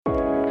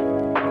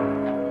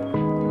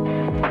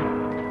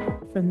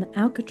From the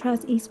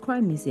Alcatraz East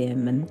Crime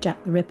Museum and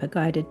Jack the Ripper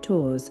guided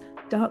tours,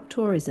 dark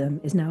tourism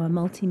is now a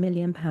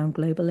multi-million-pound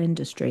global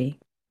industry.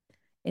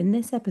 In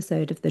this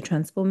episode of the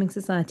Transforming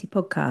Society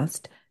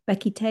podcast,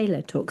 Becky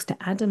Taylor talks to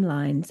Adam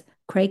Lines,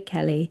 Craig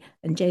Kelly,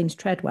 and James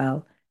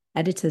Treadwell,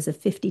 editors of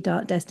 50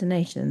 Dark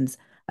Destinations,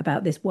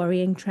 about this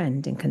worrying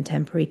trend in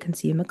contemporary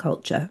consumer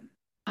culture.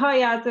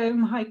 Hi,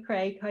 Adam. Hi,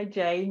 Craig. Hi,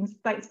 James.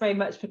 Thanks very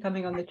much for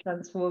coming on the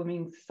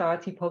Transforming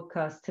Society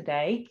podcast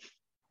today.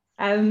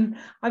 I'm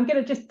going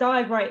to just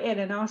dive right in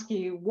and ask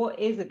you, what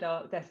is a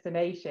dark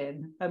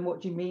destination and what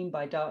do you mean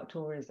by dark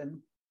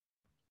tourism?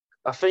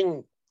 I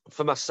think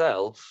for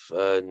myself,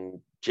 and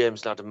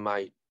James and Adam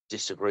might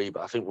disagree,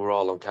 but I think we're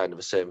all on kind of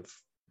the same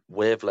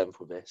wavelength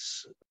with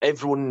this.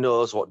 Everyone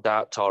knows what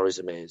dark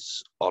tourism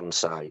is on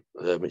site.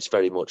 It's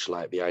very much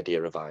like the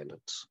idea of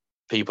violence.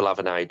 People have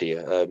an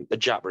idea. A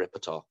Jack the Ripper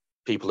tour,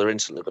 people are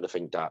instantly going to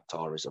think dark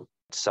tourism.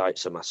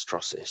 Sites of mass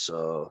atrocity,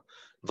 so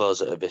those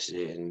that are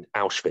visiting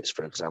Auschwitz,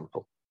 for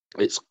example,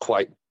 it's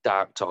quite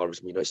dark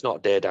tourism. You know, it's not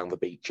a day down the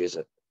beach, is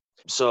it?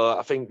 So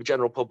I think the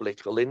general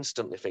public will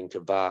instantly think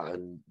of that,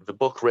 and the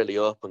book really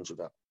opens with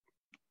that.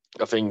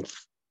 I think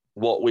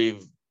what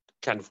we've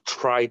kind of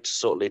tried to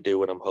subtly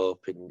do, and I'm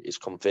hoping is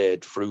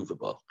conveyed through the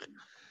book,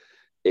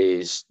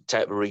 is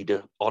take the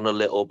reader on a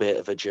little bit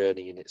of a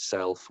journey in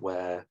itself,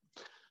 where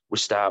we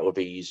start with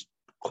these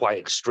quite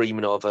extreme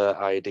and overt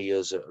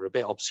ideas that are a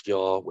bit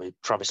obscure, with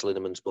Travis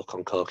Linneman's book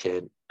on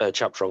cocaine,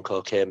 chapter on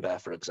Cocaine Bear,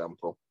 for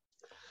example.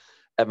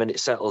 And then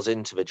it settles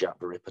into the Jack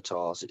the Ripper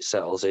tours, it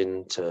settles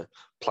into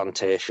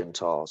plantation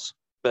tours.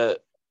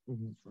 But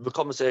the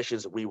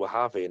conversations that we were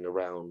having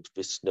around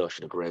this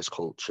notion of grace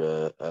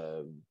culture,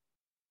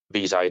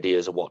 these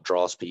ideas of what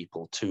draws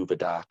people to the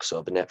dark,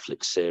 so the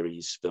Netflix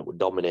series that were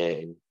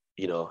dominating,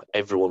 you know,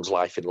 everyone's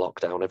life in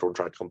lockdown, everyone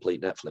tried to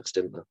complete Netflix,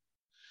 didn't they?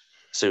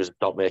 Susan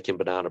stopped making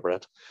banana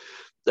bread.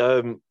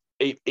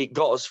 It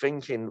got us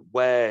thinking,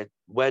 where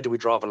do we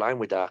draw the line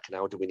with dark, and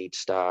how do we need to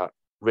start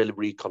really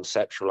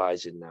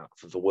reconceptualizing that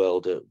for the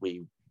world that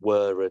we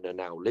were and are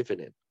now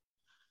living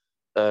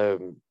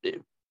in?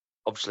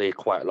 Obviously,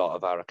 quite a lot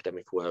of our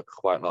academic work,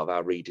 quite a lot of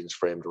our readings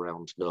framed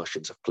around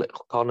notions of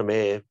political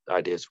economy,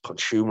 ideas of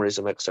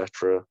consumerism,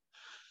 etc.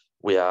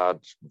 We had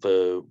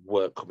the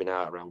work coming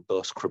out around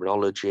ghost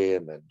criminology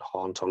and then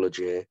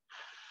hauntology.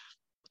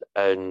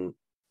 And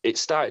it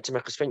started to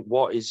make us think,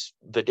 what is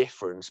the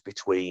difference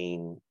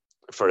between,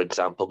 for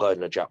example, going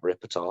on a Jack the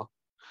Ripper tour,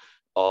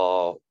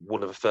 or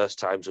one of the first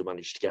times we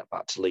managed to get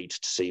back to Leeds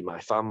to see my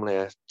family.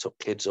 I took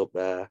kids up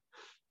there,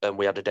 and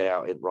we had a day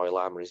out in Royal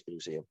Armouries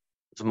Museum.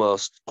 The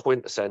most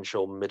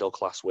quintessential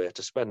middle-class way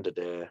to spend a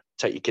day: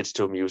 take your kids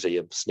to a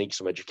museum, sneak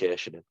some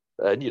education in.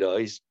 And, you know,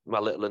 my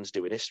little one's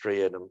doing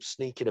history, and I'm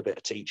sneaking a bit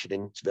of teaching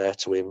in there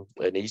to him,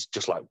 and he's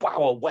just like,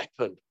 wow, a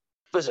weapon.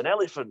 There's an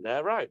elephant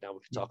there, right? Now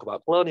we can talk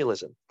about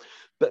colonialism.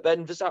 But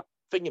then there's that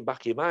thing in the back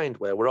of your mind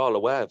where we're all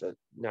aware that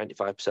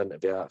 95% of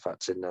the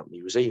artifacts in that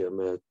museum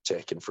are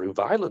taken through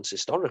violence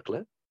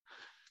historically.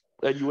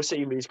 And you were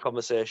seeing these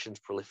conversations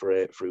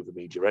proliferate through the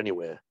media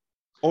anyway.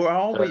 Or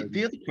are we,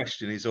 the other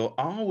question is, or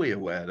are we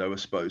aware though, I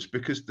suppose,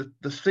 because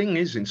the thing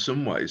is in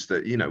some ways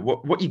that, you know,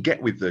 what you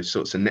get with those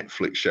sorts of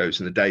Netflix shows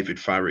and the David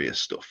Farrier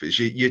stuff is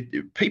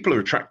people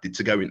are attracted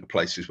to go into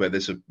places where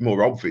there's a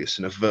more obvious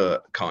and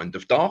overt kind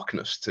of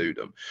darkness to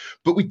them.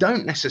 But we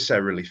don't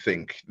necessarily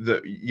think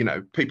that, you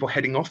know, people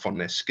heading off on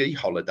their ski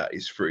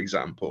holidays, for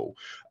example,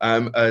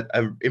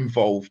 are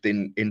involved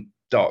in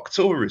dark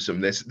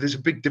tourism. There's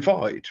a big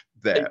divide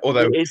there.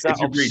 Although it is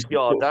that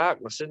obscure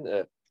darkness, isn't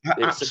it?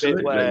 It's Absolutely. A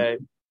bit where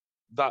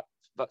that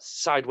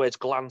sideways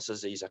glance,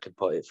 as I could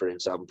put it, for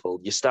example,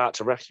 you start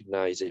to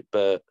recognise it,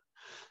 but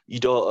you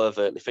don't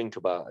overtly think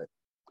about it.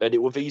 And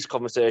it were these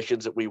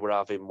conversations that we were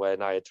having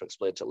when I had to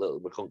explain to Little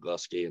we couldn't go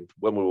skiing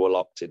when we were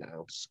locked in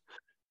house.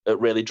 It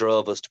really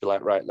drove us to be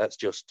like, right,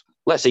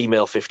 let's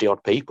email 50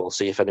 odd people,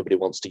 see if anybody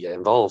wants to get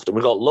involved. And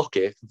we got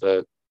lucky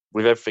that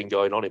with everything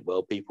going on in the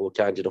world, people were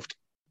kind enough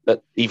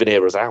to even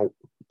hear us out,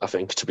 I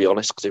think, to be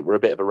honest, because it were a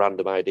bit of a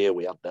random idea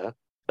we had there.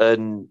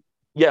 And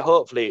yeah,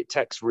 hopefully it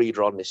takes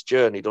reader on this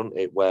journey, doesn't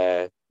it,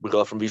 where we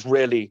go from these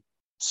really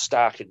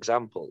stark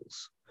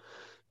examples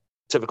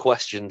to the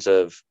questions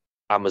of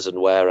Amazon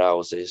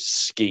warehouses,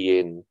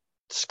 skiing,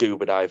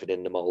 scuba diving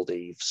in the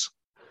Maldives.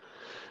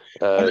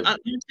 I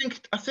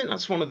think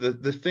that's one of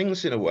the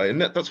things in a way,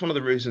 and that's one of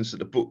the reasons that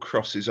the book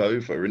crosses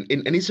over and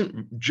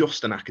isn't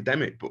just an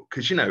academic book,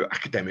 because, you know,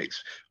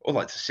 academics all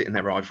like to sit in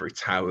their ivory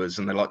towers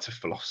and they like to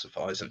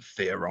philosophize and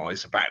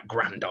theorize about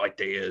grand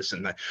ideas,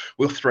 and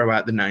we'll throw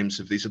out the names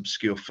of these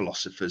obscure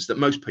philosophers that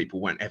most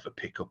people won't ever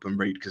pick up and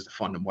read because they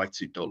find them way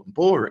too dull and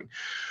boring.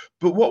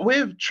 But what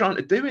we're trying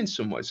to do in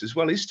some ways as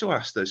well is to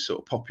ask those sort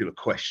of popular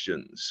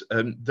questions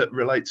that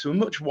relate to a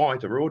much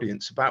wider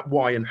audience about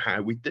why and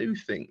how we do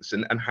things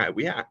and how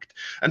we act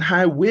and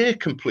how we're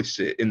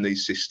complicit in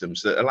these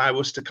systems that allow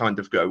us to kind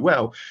of go,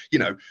 well, you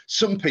know,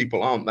 some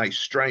people aren't they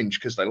strange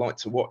because they like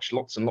to watch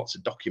lots and lots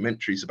of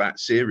documentaries about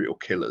serial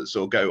killers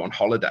or go on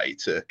holiday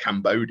to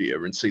Cambodia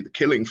and see the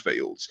killing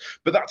fields,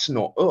 but that's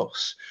not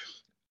us.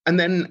 And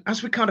then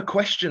as we kind of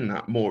question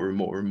that more and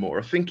more and more,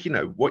 I think,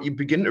 what you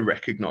begin to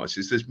recognize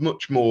is there's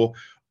much more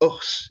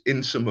us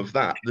in some of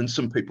that than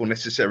some people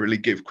necessarily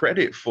give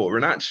credit for.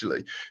 And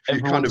actually, if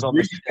you kind of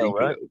rethink a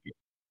little bit,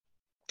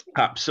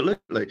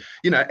 absolutely,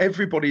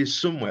 everybody is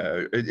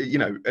somewhere,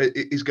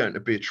 is going to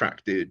be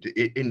attracted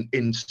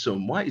in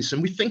some ways.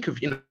 And we think of,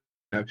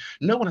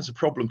 no one has a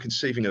problem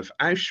conceiving of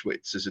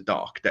Auschwitz as a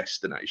dark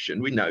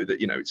destination. We know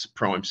that, it's a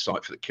prime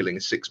site for the killing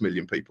of 6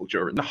 million people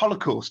during the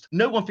Holocaust.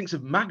 No one thinks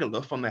of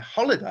Magaluf on their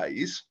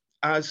holidays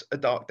as a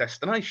dark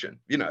destination,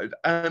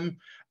 and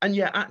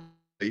yet, actually,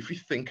 if you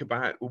think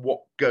about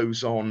what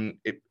goes on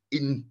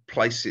in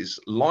places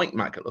like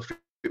Magaluf,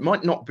 it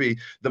might not be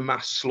the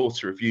mass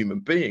slaughter of human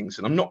beings.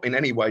 And I'm not in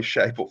any way,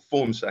 shape or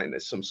form saying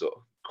there's some sort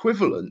of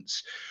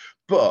equivalence,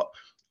 but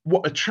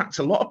what attracts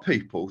a lot of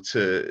people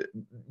to,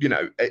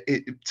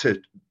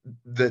 to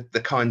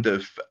the kind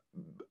of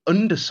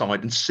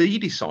underside and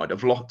seedy side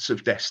of lots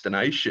of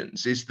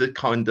destinations is the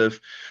kind of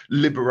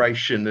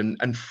liberation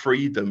and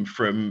freedom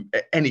from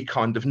any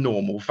kind of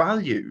normal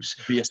values.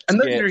 And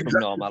those are exactly,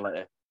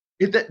 normality.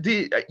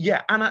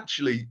 And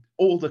actually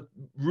all the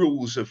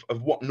rules of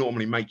what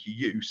normally make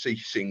you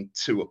ceasing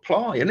to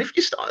apply. And if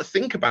you start to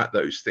think about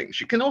those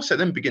things, you can also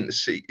then begin to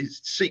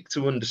seek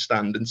to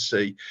understand and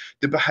see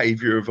the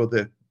behavior of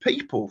other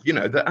people,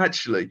 that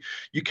actually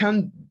you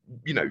can,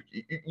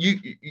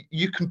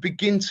 you can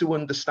begin to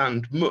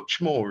understand much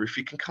more if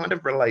you can kind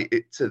of relate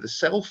it to the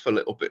self a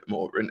little bit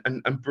more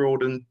and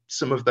broaden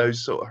some of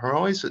those sort of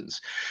horizons.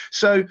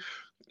 So,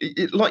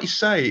 like you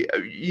say,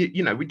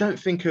 we don't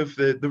think of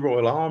the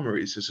Royal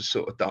Armouries as a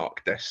sort of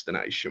dark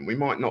destination. We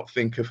might not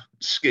think of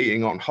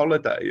skiing on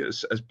holiday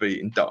as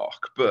being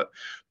dark, but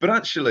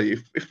actually,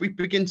 if we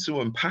begin to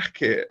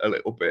unpack it a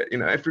little bit,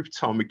 every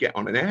time we get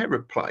on an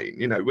aeroplane,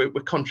 we're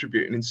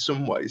contributing in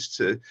some ways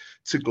to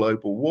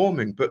global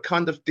warming, but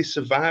kind of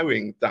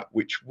disavowing that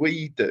which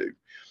we do.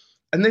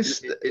 And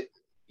this,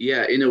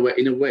 in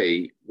a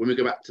way, when we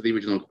go back to the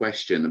original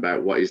question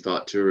about what is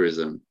dark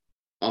tourism,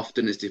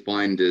 often is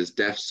defined as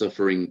death,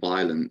 suffering,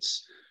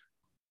 violence.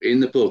 In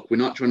the book, we're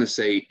not trying to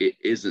say it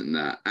isn't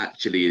that.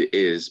 Actually, it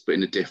is, but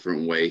in a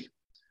different way.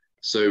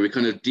 So we're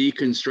kind of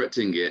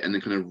deconstructing it and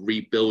then kind of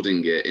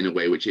rebuilding it in a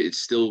way which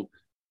is still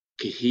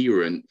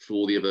coherent for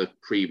all the other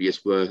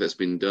previous work that's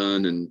been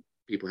done and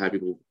how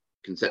people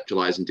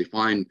conceptualize and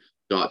define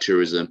dark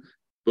tourism,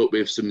 but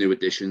with some new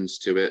additions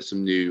to it,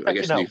 some new,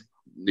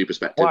 new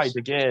perspectives.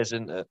 Wider gaze,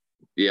 isn't it?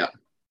 Yeah.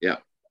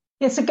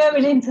 Yeah, so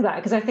going into that,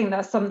 because I think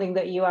that's something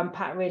that you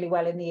unpack really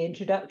well in the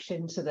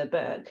introduction to the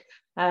book.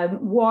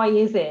 Why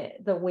is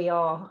it that we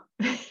are,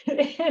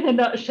 in a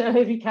nutshell,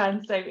 if you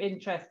can, so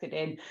interested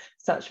in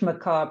such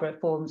macabre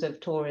forms of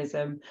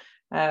tourism?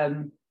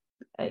 Both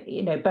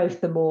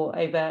the more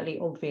overtly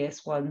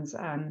obvious ones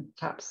and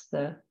perhaps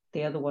the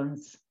other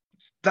ones.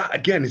 That,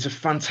 again, is a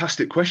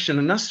fantastic question.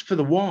 And as for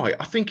the why,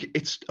 I think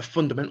it's a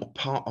fundamental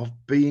part of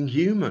being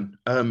human,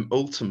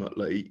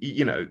 ultimately,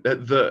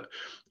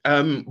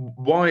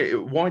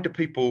 why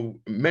do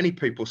many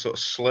people sort of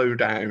slow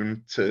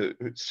down to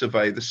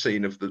survey the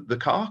scene of the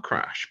car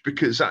crash?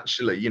 Because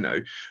actually,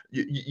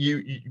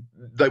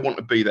 they want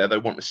to be there, they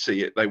want to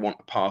see it, they want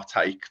to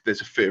partake.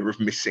 There's a fear of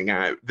missing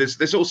out.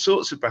 There's all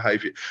sorts of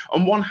behavior.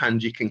 On one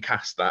hand, you can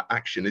cast that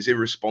action as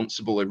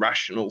irresponsible,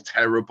 irrational,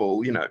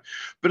 terrible,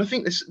 but I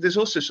think there's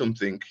also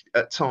something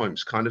at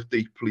times kind of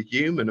deeply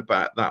human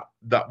about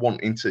that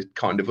wanting to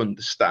kind of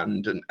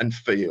understand and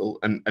feel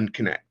and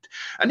connect.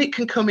 And it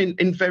can come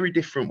in very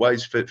different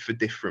ways for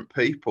different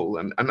people.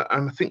 And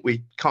I think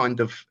we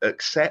kind of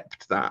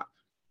accept that.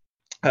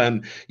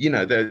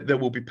 There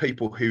will be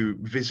people who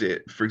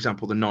visit, for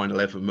example, the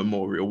 9/11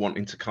 memorial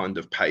wanting to kind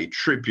of pay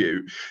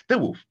tribute. There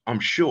will, I'm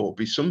sure,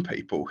 be some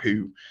people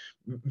who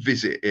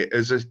visit it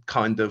as a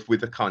kind of,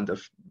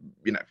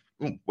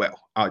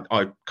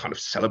 I kind of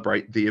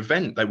celebrate the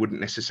event. They wouldn't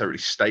necessarily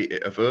state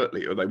it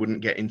overtly, or they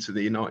wouldn't get into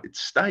the United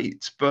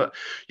States. But,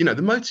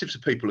 the motives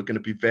of people are going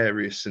to be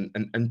various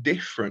and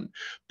different.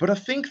 But I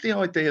think the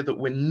idea that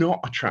we're not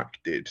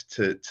attracted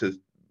to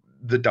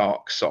the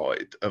dark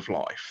side of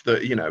life,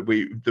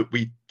 that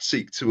we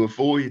seek to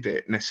avoid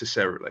it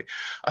necessarily,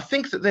 I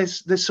think that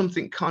there's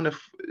something kind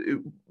of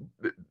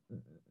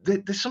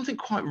there's something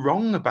quite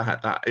wrong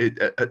about that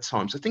at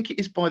times. I think it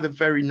is by the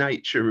very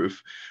nature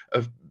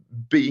of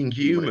being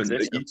human.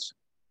 That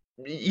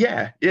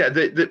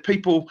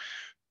people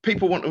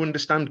want to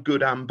understand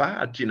good and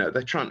bad.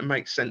 They're trying to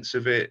make sense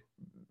of it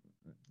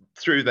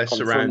through their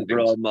surroundings, their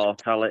own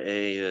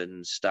mortality,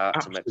 and start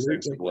to make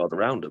sense of the world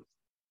around them.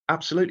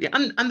 Absolutely.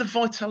 And the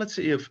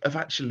vitality of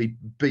actually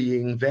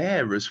being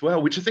there as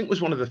well, which I think was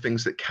one of the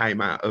things that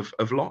came out of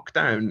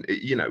lockdown,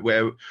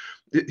 where,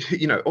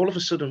 all of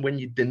a sudden, when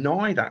you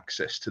denied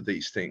access to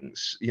these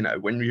things,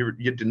 when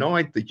you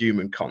denied the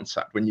human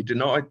contact, when you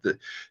denied the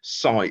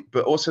sight,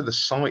 but also the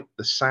sight,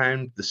 the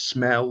sound, the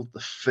smell, the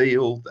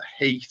feel, the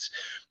heat,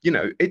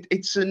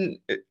 it's an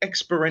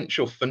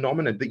experiential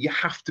phenomenon that you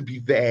have to be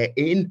there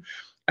in.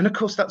 And of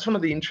course, that's one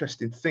of the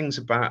interesting things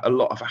about a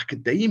lot of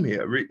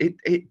academia.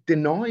 It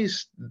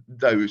denies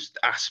those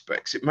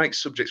aspects. It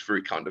makes subjects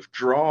very kind of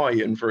dry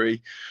and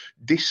very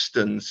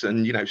distant,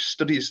 and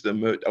studies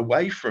them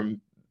away from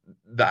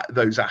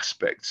those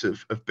aspects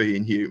of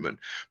being human.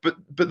 But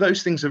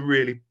those things are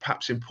really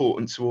perhaps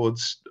important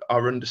towards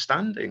our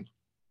understanding.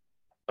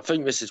 I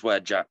think this is where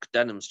Jack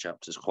Denham's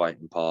chapter is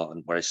quite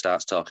important, where he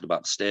starts talking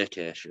about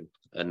staycation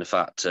and the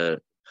fact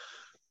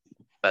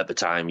at the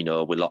time,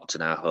 we're locked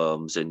in our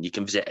homes and you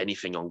can visit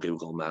anything on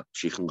Google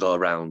Maps. You can go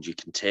around, you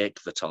can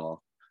take the tour.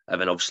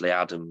 And then obviously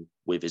Adam,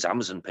 with his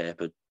Amazon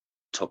paper,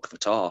 took the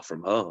tour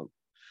from home.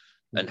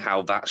 And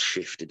how that's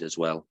shifted as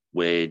well.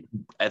 We're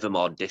ever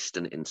more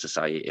distant in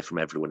society from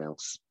everyone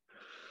else.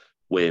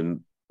 We're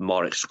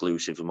more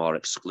exclusive and more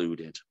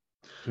excluded.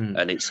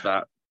 And it's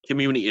that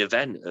community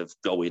event of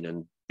going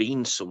and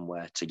being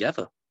somewhere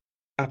together.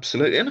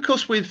 Absolutely. And of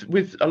course,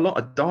 with a lot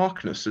of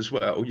darkness as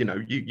well,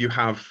 you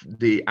have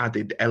the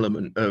added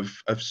element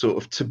of sort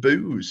of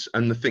taboos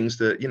and the things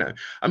that,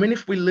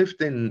 if we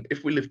lived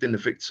in the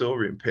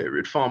Victorian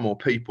period, far more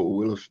people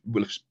will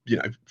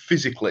have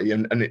physically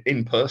and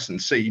in person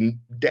seen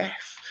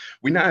death.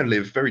 We now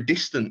live very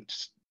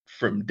distant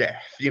from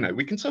death.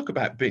 We can talk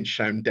about being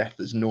shown death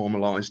as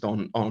normalized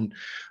on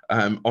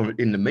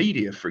in the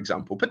media, for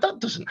example, but that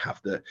doesn't have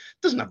the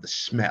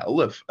smell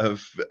of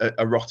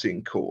a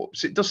rotting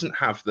corpse. It doesn't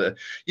have the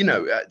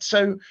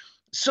so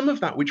some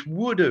of that which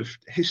would have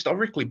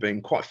historically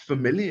been quite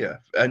familiar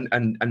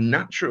and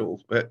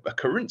natural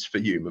occurrence for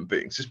human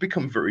beings has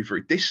become very,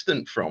 very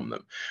distant from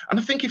them. And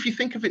I think if you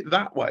think of it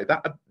that way,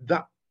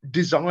 that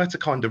desire to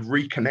kind of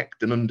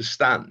reconnect and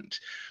understand,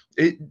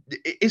 it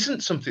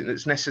isn't something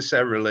that's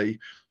necessarily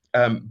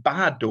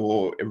bad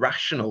or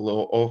irrational,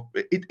 or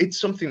it's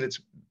something that's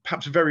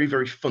perhaps very,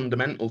 very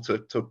fundamental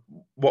to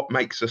what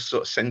makes us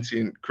sort of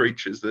sentient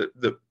creatures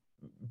that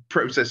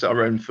process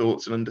our own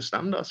thoughts and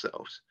understand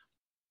ourselves.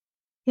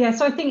 Yeah,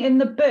 so I think in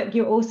the book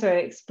you're also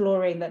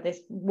exploring that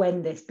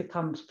when this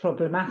becomes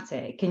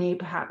problematic. Can you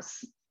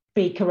perhaps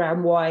speak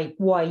around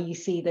why you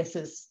see this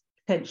as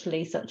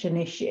potentially such an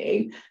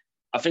issue?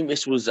 I think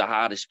this was the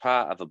hardest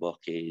part of the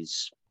book,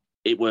 is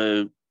it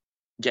were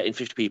getting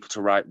 50 people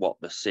to write what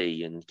they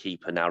see and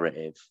keep a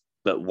narrative,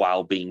 but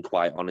while being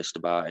quite honest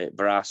about it.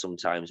 There are some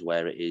times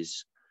where it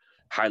is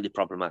highly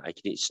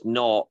problematic, and it's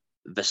not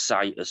the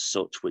site as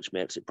such which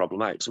makes it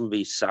problematic. Some of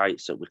these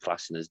sites that we're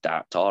classing as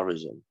dark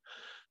tourism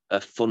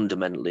are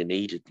fundamentally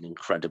needed and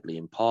incredibly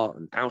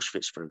important.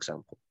 Auschwitz, for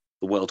example,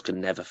 the world can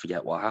never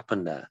forget what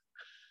happened there.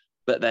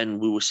 But then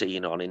we were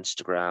seeing on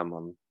Instagram,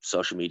 on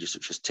social media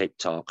such as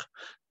TikTok,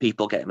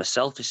 people getting the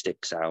selfie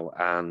sticks out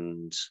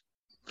and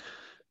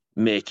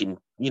taking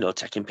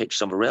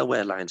pictures on the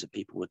railway lines that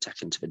people were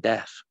taken to the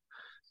death.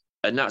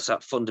 And that's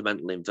that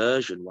fundamental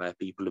inversion where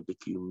people have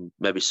become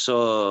maybe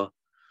so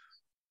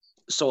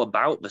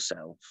about the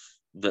self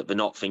that they're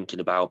not thinking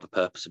about the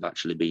purpose of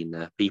actually being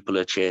there. People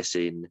are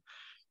chasing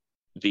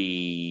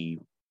the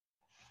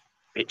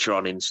picture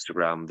on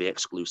Instagram, the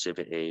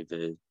exclusivity,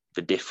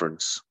 the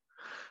difference,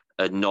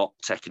 and not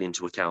taking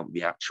into account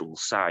the actual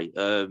site.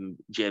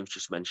 James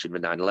just mentioned the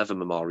 9/11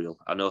 memorial.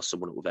 I know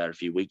someone that was there a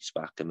few weeks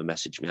back, and the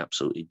message me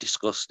absolutely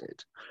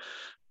disgusted.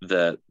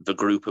 The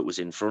group that was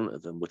in front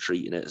of them were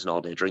treating it as an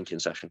all-day drinking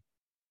session.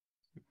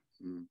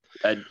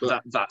 And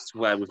that's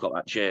where we've got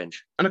that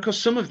change. And of course,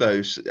 some of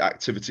those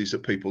activities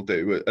that people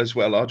do as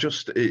well are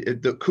just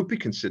that could be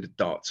considered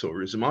dark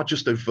tourism, are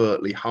just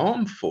overtly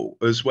harmful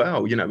as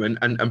well,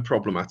 and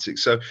problematic.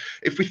 So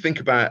if we think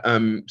about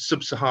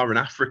sub-Saharan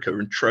Africa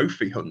and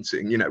trophy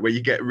hunting, where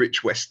you get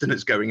rich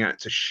Westerners going out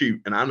to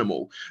shoot an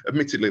animal,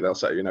 admittedly they'll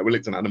say, we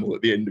licked an animal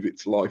at the end of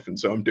its life, and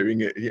so I'm doing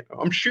it.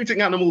 I'm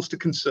shooting animals to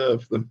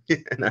conserve them.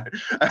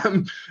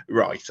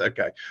 Right,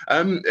 okay.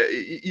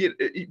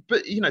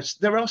 But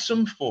there are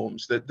some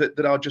forms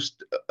that are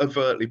just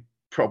overtly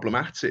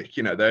problematic.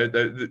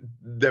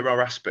 There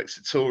are aspects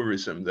of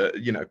tourism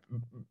that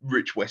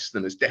rich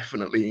Westerners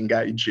definitely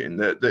engage in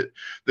that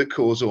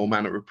cause all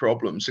manner of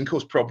problems, and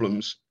cause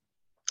problems,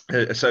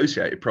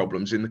 associated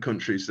problems in the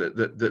countries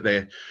that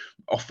they're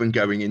often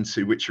going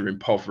into, which are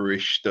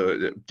impoverished,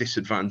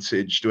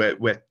 disadvantaged,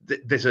 where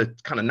there's a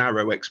kind of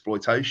narrow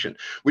exploitation,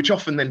 which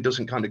often then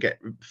doesn't kind of get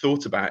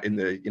thought about in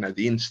the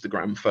the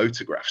Instagram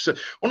photograph. So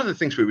one of the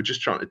things we were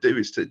just trying to do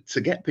is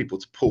to get people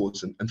to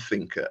pause and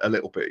think a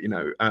little bit,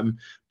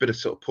 bit of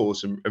sort of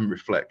pause and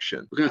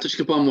reflection. We're going to touch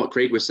upon what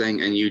Craig was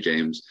saying, and you,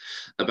 James,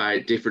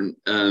 about different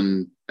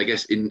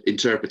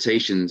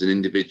interpretations and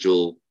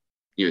individual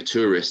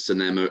tourists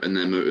and their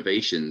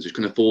motivations, which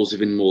kind of falls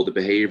within more the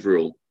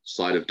behavioural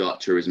side of dark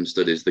tourism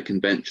studies, the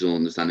conventional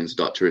understandings of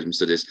dark tourism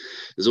studies.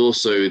 There's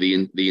also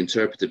the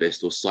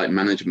interpretivist or site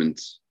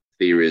management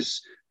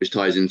theories, which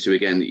ties into,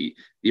 again,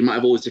 you might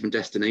have all these different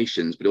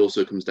destinations, but it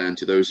also comes down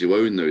to those who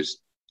own those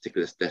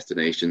particular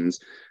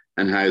destinations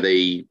and how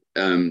they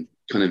kind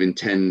of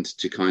intend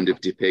to kind of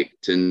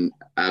depict and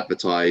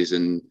advertise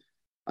and,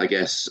 I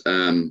guess,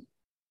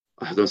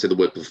 I don't say the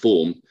word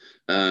perform,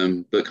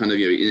 but kind of,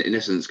 in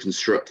essence,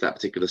 construct that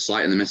particular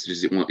site and the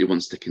messages it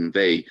wants to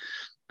convey.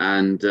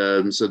 And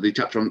so the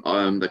chapter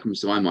that comes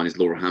to my mind is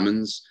Laura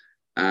Hammond's,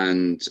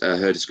 and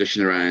her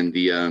discussion around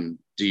the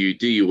do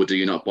you or do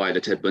you not buy the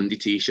Ted Bundy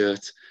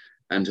T-shirt,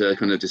 and her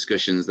kind of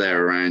discussions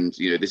there around,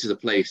 this is a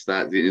place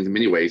that in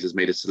many ways has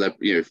made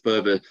a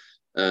further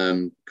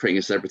creating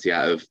a celebrity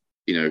out of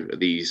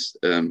these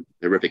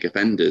horrific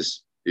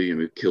offenders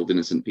who killed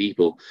innocent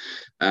people,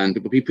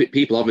 and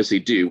people obviously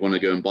do want to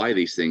go and buy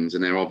these things,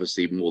 and they're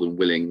obviously more than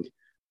willing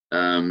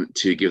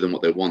to give them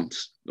what they want,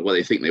 what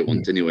they think they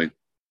want anyway.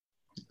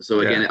 So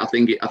again, I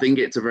think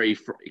it's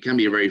it can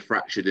be a very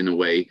fractured in a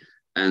way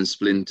and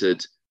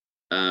splintered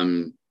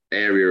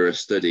area of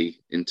study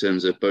in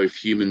terms of both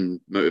human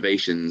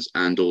motivations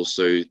and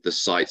also the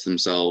sites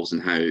themselves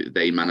and how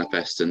they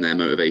manifest in their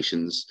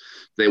motivations.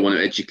 Do they want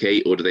to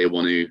educate, or do they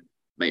want to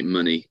make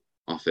money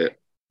off it?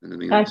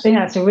 I think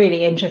that's a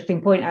really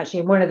interesting point, actually.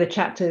 And one of the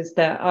chapters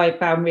that I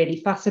found really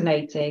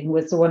fascinating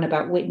was the one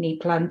about Whitney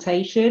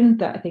Plantation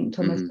that I think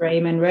Thomas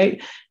Brayman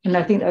wrote. And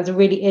I think that was a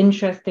really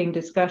interesting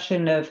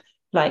discussion of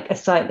like a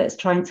site that's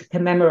trying to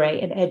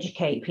commemorate and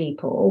educate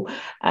people.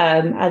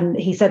 And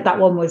he said that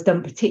one was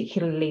done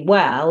particularly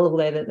well,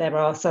 although that there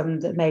are some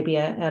that maybe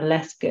are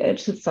less good,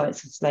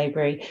 sites of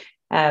slavery,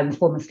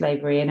 former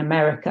slavery in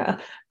America.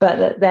 But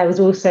that there was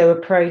also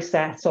a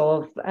process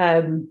of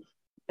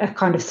a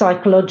kind of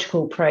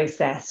psychological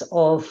process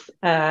of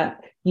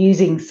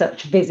using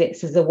such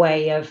visits as a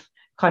way of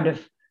kind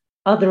of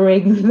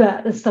othering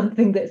that as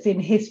something that's in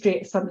history,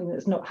 it's something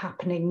that's not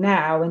happening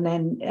now. And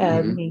then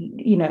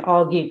he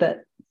argued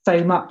that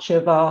so much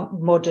of our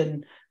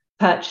modern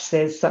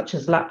purchases, such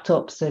as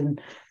laptops and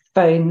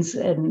phones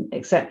and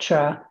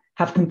etc.,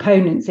 have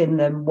components in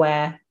them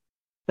where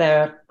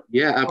there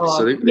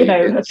absolutely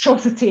are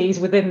atrocities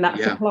within that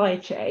supply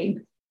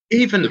chain.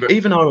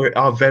 Even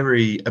our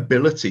very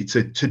ability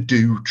to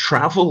do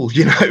travel,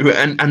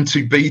 and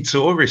to be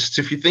tourists.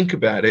 If you think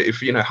about it,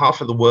 if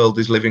half of the world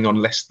is living on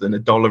less than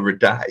 $1 a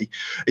day,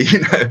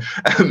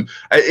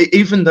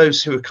 even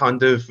those who are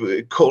kind of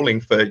calling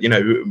for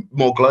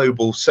more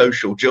global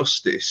social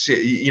justice,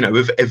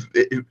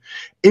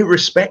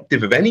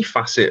 irrespective of any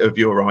facet of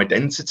your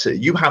identity,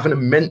 you have an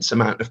immense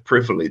amount of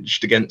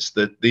privilege against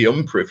the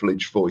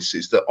unprivileged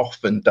voices that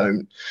often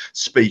don't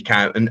speak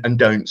out and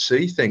don't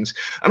see things.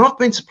 And I've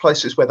been to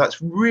places where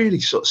that's really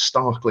sort of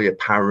starkly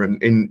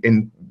apparent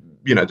in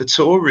the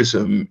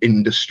tourism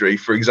industry,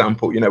 for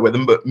example, where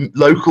the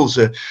locals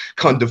are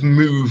kind of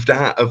moved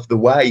out of the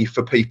way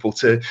for people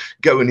to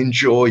go and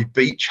enjoy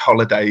beach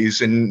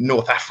holidays in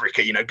North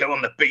Africa, go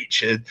on the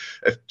beach of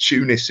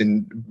Tunis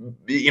in,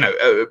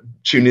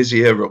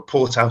 Tunisia or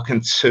Port Al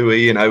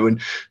Khantoui,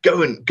 and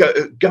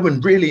go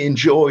and really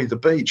enjoy the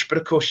beach. But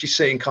of course, you're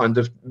seeing kind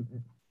of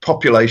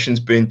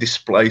populations being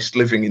displaced,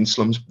 living in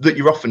slums that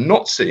you're often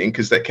not seeing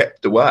because they're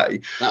kept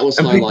away. That was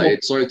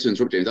highlighted. Sorry to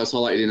interrupt you. That was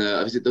highlighted in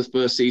is it the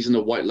first season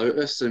of White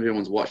Lotus?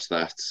 Everyone's watched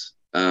that.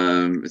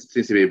 It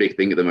seems to be a big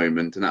thing at the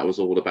moment, and that was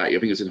all about. I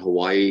think it was in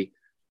Hawaii,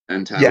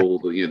 and how all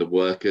the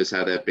workers,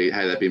 how they're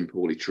being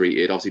poorly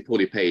treated, obviously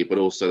poorly paid, but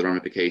also the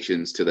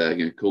ramifications to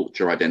their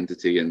culture,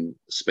 identity, and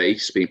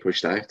space being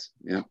pushed out.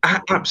 Yeah,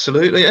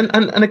 absolutely.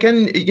 And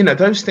again,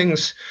 those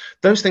things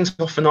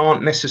often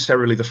aren't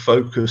necessarily the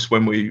focus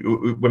when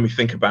we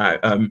think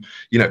about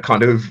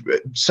kind of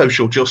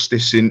social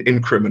justice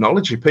in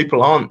criminology.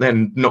 People aren't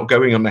then not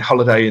going on their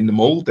holiday in the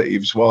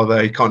Maldives while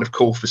they kind of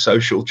call for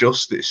social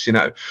justice.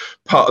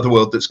 Part of the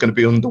world that's going to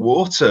be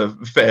underwater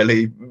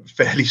fairly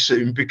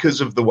soon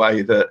because of the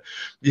way that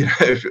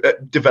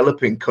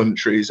developing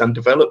countries and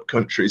developed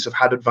countries have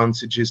had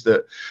advantages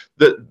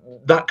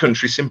that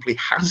country simply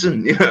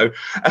hasn't.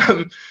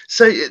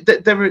 So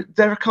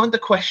there are kind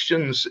of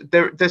questions.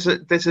 There's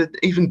an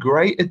even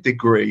greater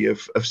degree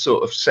of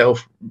sort of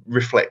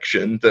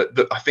self-reflection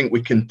that I think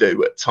we can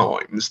do at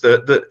times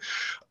that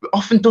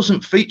often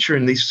doesn't feature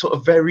in these sort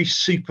of very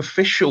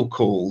superficial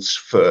calls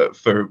for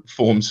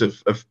forms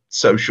of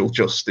social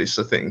justice,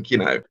 I think,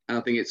 And I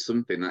think it's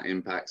something that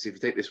impacts, if you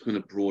take this kind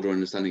of broader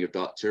understanding of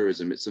dark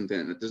tourism, it's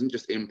something that doesn't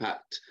just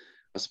impact,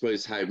 I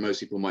suppose, how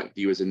most people might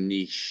view as a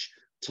niche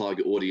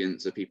target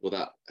audience of people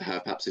that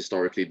have perhaps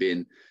historically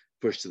been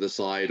pushed to the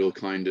side or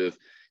kind of,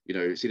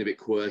 seen a bit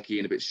quirky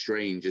and a bit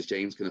strange, as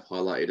James kind of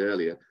highlighted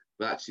earlier.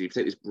 But actually, if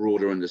you take this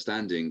broader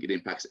understanding, it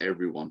impacts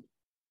everyone.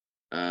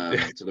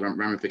 So the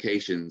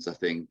ramifications, I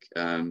think,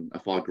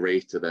 are far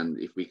greater than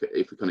if we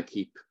kind of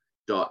keep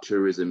dark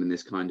tourism in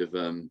this kind of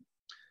in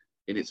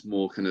its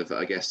more kind of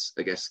I guess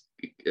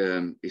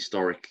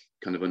historic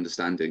kind of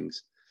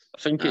understandings.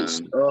 I think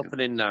it's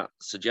opening that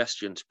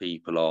suggestion to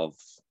people of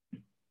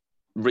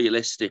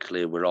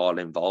realistically we're all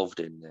involved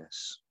in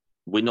this.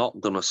 We're not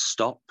going to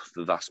stop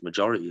the vast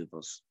majority of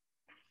us,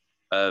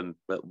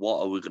 but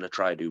what are we going to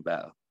try to do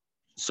better?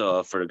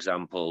 So, for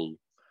example,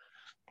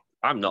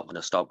 I'm not going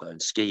to stop going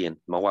skiing.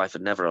 My wife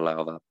would never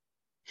allow that.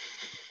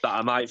 But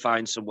I might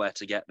find somewhere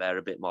to get there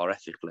a bit more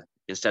ethically.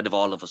 Instead of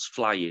all of us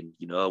flying,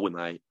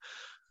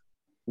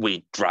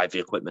 we drive the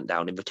equipment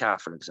down in the car,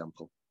 for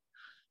example.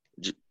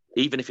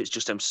 Even if it's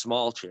just them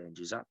small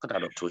changes, that could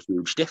add up to a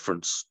huge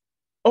difference.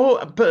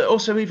 Or, but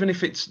also, even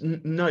if it's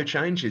no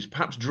changes,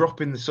 perhaps drop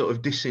in the sort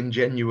of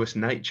disingenuous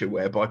nature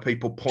whereby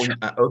people point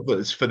at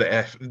others for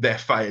their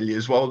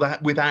failures, while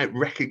that without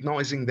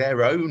recognizing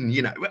their own.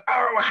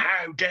 Oh,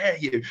 how dare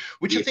you?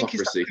 Which I think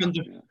is that kind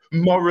of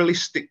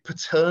moralistic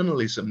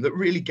paternalism that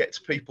really gets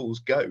people's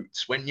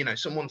goats when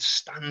someone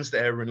stands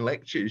there and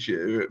lectures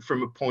you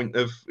from a point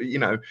of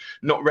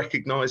not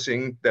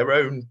recognizing their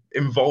own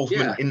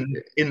involvement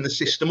in the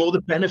system or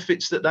the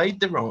benefits that they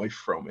derive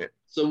from it.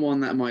 Someone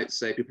that might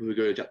say people who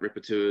go to Jack the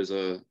Ripper tours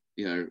are,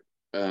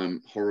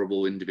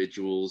 horrible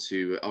individuals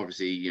who are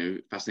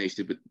obviously,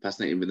 fascinated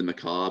with the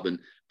macabre,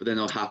 but then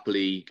they'll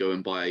happily go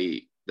and buy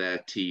their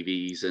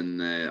TVs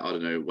and their, I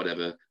don't know,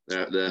 whatever,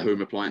 their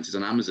home appliances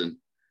on Amazon.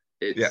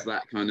 It's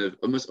that kind of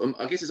almost,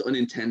 I guess it's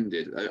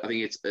unintended. I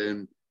think it's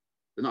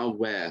they're not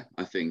aware,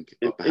 I think,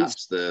 of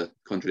perhaps the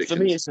contradictions.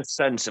 For me, it's a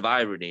sense of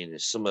irony, and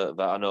it's something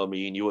that I know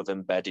me and you have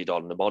embedded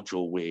on the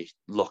module we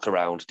look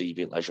around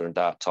deviant leisure and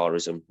dark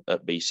tourism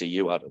at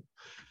BCU, Adam.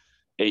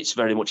 It's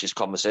very much this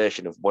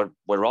conversation of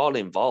we're all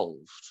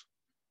involved.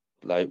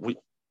 Like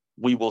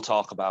we will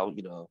talk about,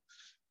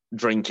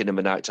 drinking in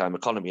the nighttime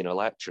economy in a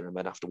lecture, and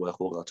then after work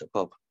we'll go to a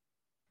pub.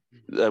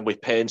 And we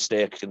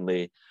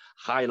painstakingly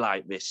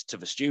highlight this to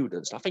the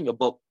students. I think your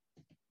book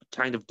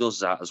kind of does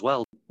that as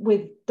well.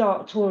 With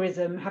dark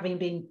tourism having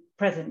been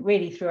present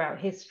really throughout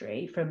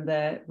history, from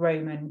the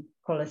Roman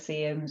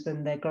Colosseums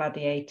and the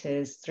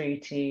gladiators through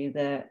to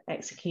the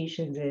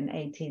executions in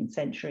 18th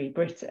century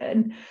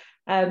Britain,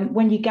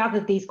 when you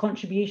gathered these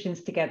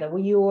contributions together, were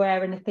you aware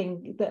of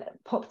anything that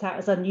popped out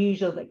as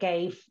unusual that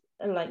gave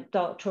like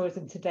dark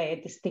tourism today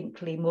a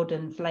distinctly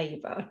modern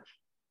flavour?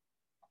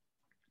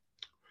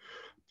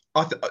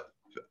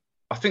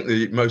 I think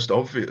the most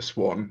obvious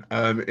one,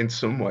 in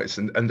some ways,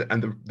 and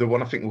the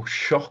one I think will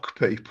shock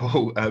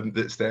people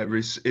that's there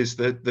is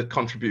the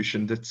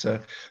contribution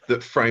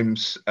that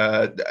frames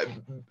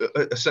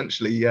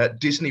essentially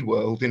Disney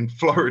World in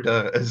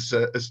Florida as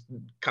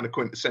kind of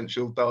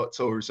quintessential dark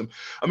tourism.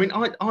 I mean,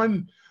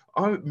 I'm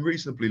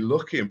reasonably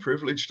lucky and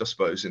privileged, I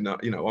suppose, in that,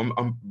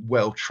 I'm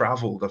well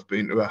travelled. I've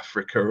been to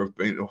Africa, I've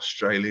been to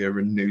Australia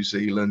and New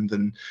Zealand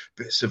and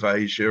bits of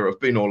Asia. I've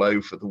been all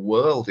over the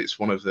world. It's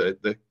one of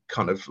the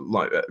kind of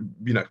like,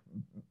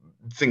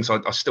 things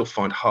I still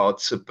find hard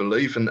to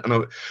believe. And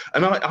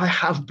I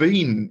have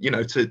been,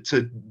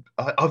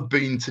 I've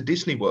been to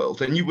Disney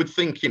World, and you would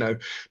think,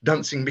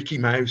 dancing Mickey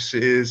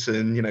Mouses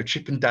and,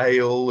 Chip and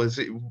Dale, as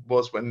it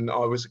was when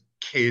I was a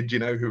kid,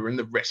 who were in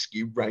the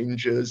Rescue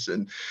Rangers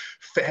and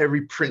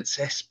fairy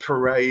princess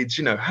parades.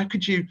 How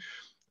could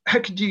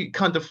you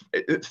kind of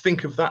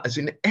think of that as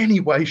in any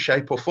way,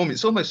 shape or form?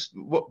 It's almost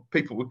what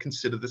people would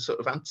consider the sort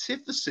of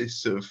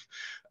antithesis of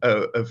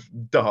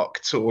dark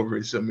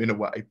tourism in a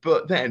way.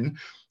 But then,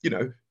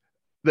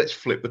 let's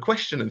flip the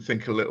question and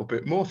think a little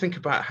bit more. Think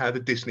about how the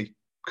Disney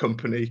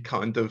company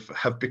kind of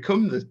have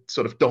become the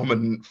sort of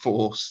dominant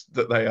force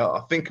that they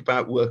are. Think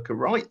about worker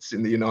rights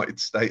in the United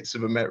States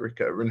of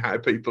America and how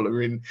people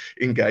are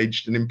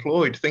engaged and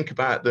employed. Think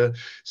about the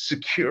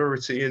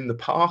security in the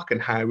park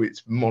and how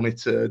it's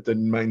monitored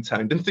and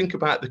maintained. And think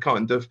about the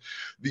kind of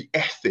the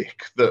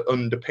ethic that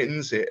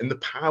underpins it and the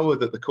power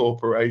that the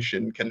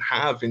corporation can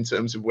have in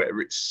terms of where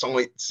it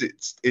sites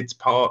its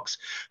parks,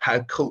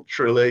 how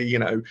culturally,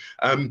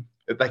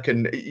 they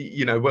can, at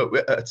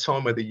a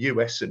time where the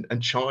US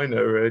and China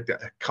are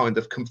kind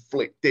of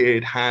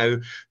conflicted, how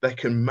they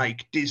can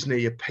make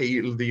Disney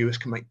appeal, the US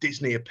can make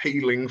Disney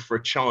appealing for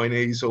a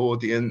Chinese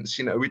audience.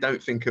 We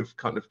don't think of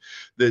kind of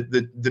the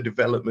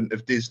development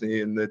of Disney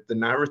and the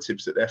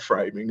narratives that they're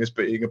framing as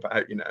being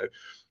about,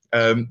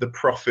 the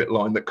profit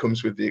line that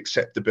comes with the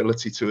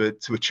acceptability to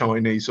a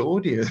Chinese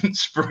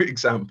audience, for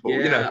example.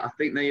 I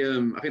think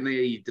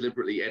they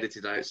deliberately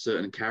edited out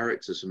certain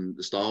characters from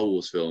the Star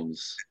Wars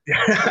films,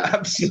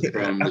 absolutely,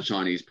 from the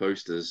Chinese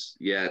posters.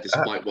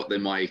 Despite what they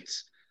might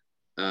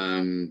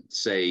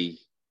say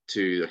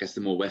to, I guess, the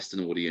more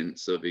Western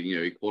audience of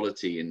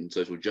equality and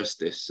social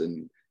justice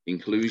and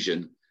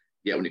inclusion.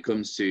 Yet when it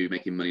comes to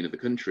making money in other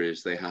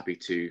countries, they're happy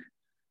to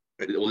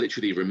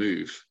literally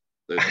remove.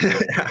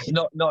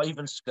 Not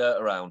even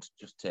skirt around,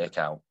 just take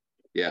out.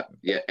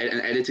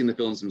 And editing the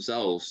films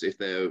themselves, if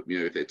they're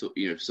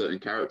certain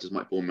characters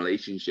might form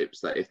relationships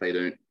that if they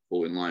don't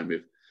fall in line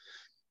with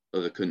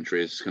other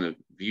countries' kind of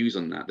views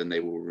on that, then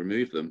they will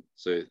remove them.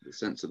 So the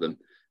sense of them.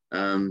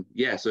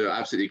 So I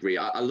absolutely agree.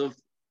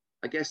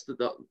 I guess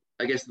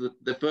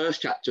the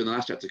first chapter and the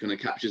last chapter kind of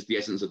captures the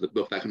essence of the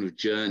book, that kind of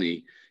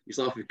journey. You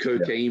start with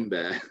Cocaine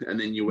Bear, and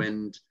then you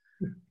end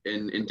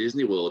in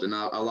Disney World. And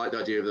I like the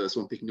idea of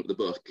someone picking up the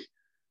book.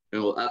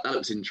 That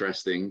looks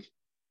interesting,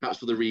 perhaps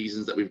for the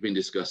reasons that we've been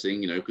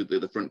discussing,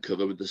 the front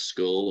cover with the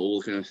skull,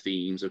 all kind of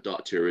themes of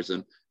dark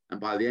tourism. And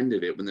by the end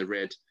of it, when they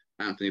read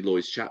Anthony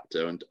Lloyd's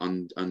chapter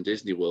on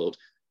Disney World,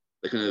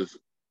 they kind of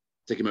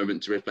take a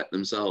moment to reflect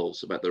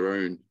themselves about their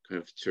own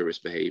kind of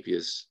tourist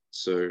behaviours.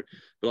 So,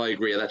 but I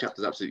agree, that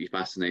chapter is absolutely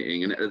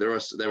fascinating. And there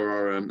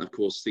are of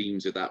course,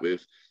 themes of that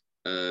with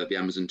the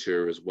Amazon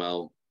tour as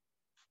well.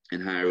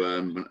 and how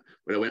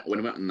when I went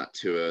on that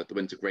tour, they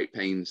went to great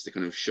pains to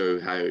kind of show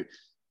how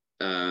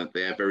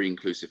they have very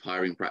inclusive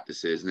hiring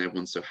practices, and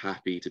everyone's so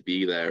happy to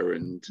be there,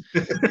 and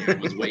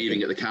everyone's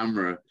waving at the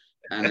camera.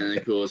 And then,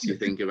 of course, you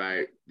think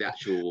about the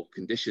actual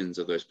conditions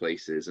of those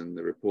places and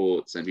the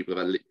reports, and people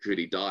have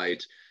literally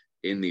died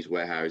in these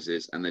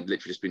warehouses, and they've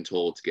literally just been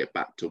told to get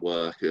back to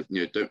work.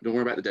 Don't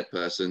worry about the dead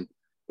person,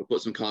 but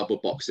put some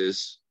cardboard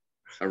boxes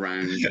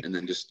around and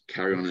then just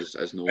carry on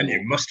as normal. And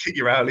you must hit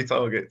your hourly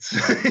targets.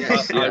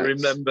 Yes. I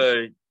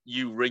remember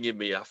you ringing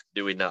me after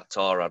doing that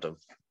tour, Adam,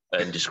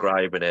 and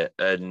describing it.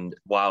 And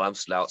while I'm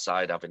still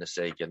outside having a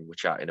cig and we're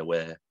chatting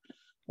away,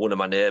 one of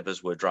my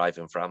neighbours were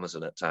driving for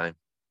Amazon at the time.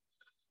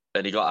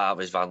 And he got out of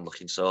his van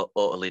looking so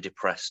utterly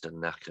depressed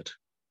and knackered.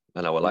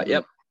 And I was like,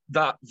 yep,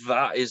 that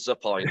is the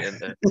point,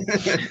 isn't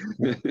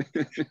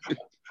it?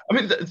 I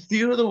mean,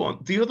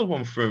 the other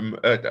one from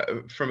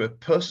a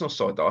personal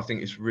side that I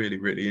think is really,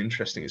 really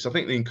interesting is I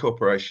think the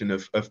incorporation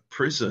of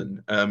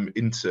prison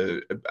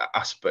into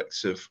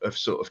aspects of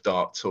sort of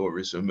dark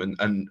tourism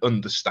and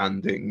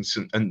understandings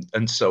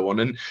and so on.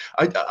 And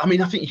I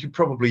mean, I think you could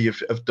probably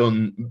have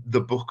done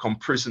the book on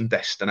prison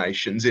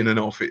destinations in and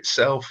of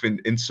itself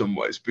in some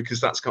ways,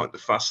 because that's kind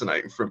of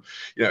fascinating, from,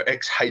 you know,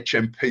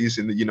 ex-HMPs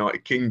in the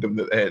United Kingdom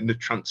that they're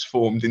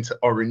transformed into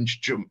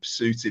orange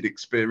jumpsuited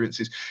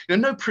experiences. You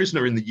know, no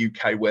prisoner in the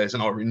UK wears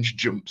an orange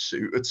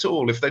jumpsuit at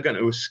all. If they're going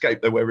to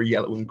escape, they wear a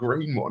yellow and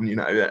green one, you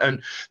know,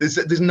 and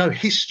there's no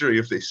history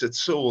of this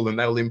at all, and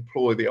they'll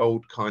employ the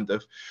old kind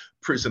of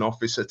prison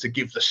officer to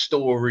give the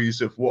stories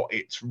of what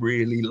it's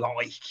really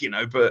like, you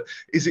know. But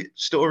is it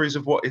stories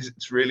of what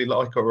it's really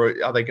like,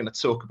 or are they going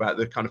to talk about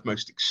the kind of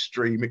most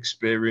extreme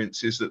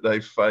experiences that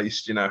they've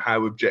faced? You know,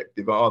 how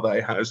objective are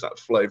they? How is that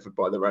flavored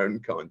by their own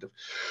kind of,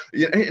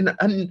 yeah,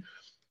 and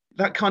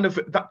that kind of,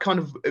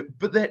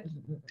 but that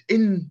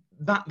in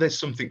that there's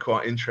something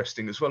quite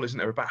interesting as well, isn't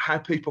there, about how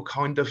people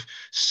kind of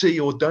see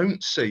or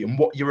don't see and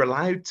what you're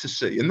allowed to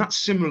see. And that's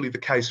similarly the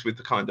case with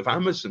the kind of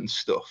Amazon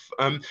stuff,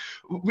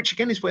 which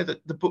again is where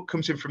the book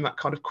comes in, from that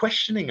kind of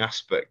questioning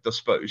aspect, I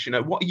suppose. You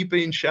know, what are you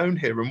being shown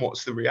here and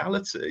what's the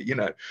reality? You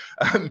know,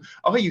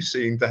 are you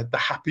seeing the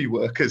happy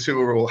workers who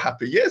are all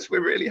happy? Yes,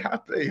 we're really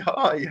happy.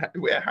 Hi,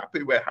 we're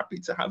happy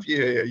to have you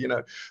here, you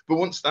know. But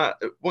once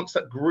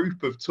that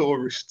group of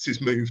tourists is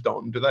moved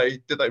on, do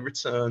they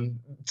return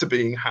to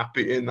being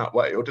happy in that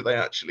way, or do they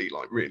actually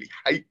like really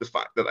hate the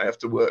fact that they have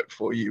to work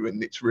for you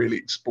and it's really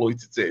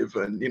exploitative,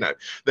 and, you know,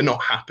 they're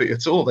not happy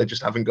at all, they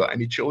just haven't got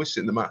any choice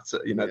in the matter,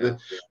 you know?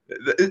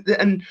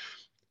 And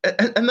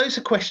those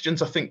are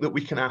questions I think that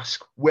we can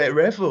ask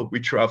wherever we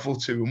travel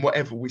to and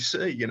whatever we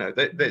see, you know.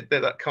 They're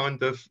that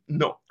kind of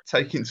not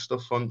taking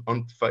stuff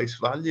on face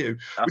value,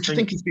 which I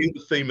think is the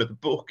other theme of the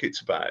book. It's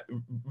about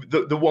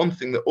the one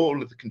thing that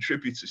all of the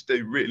contributors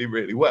do really,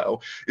 really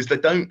well is they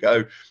don't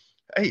go,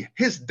 hey,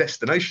 here's a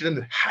destination,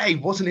 and hey,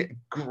 wasn't it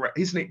great?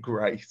 Isn't it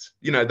great?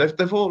 You know,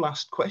 they've all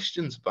asked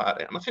questions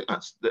about it, and I think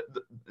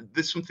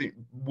there's something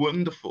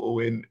wonderful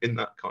in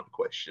that kind of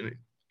questioning.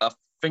 I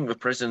think the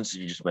prisons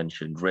you just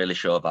mentioned really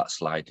show that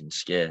sliding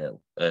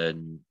scale,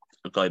 and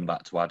going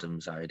back to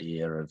Adam's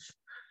idea of,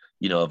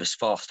 you know, this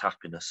forced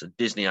happiness, a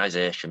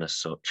Disneyization as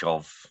such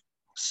of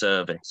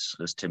service,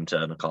 as Tim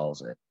Turner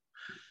calls it.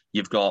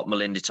 You've got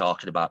Melinda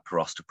talking about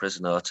Korosta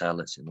Prison Hotel,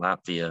 it's in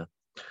Latvia.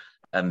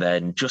 And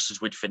then just as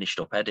we'd finished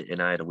up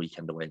editing, I had a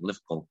weekend away in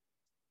Liverpool.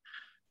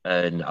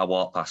 And I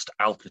walked past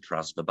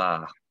Alcatraz, the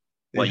bar,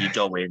 where you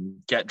go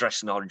in, get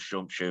dressed in orange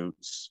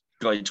jumpsuits,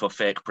 go into a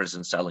fake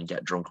prison cell and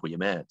get drunk with your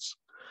mates.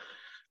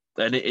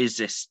 And it is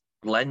this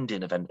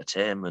blending of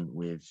entertainment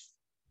with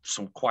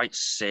some quite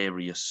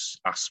serious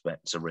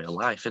aspects of real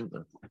life, isn't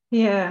there?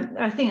 Yeah,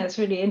 I think that's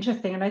really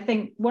interesting. And I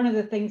think one of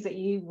the things that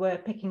you were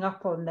picking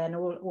up on then,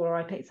 or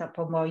I picked up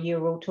on while you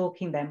were all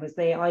talking then, was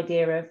the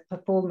idea of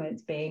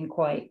performance being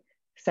quite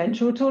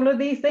central to all of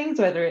these things,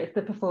 whether it's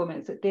the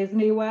performance at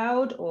Disney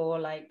World or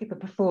like the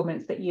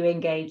performance that you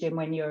engage in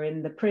when you're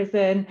in the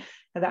prison.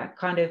 And that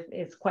kind of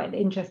is quite an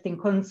interesting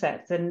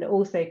concept, and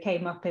also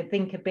came up, I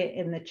think, a bit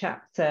in the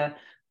chapter,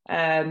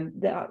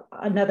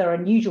 another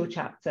unusual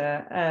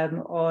chapter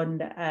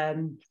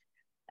on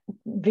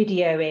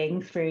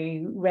videoing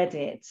through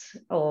Reddit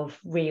of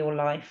real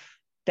life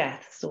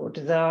deaths or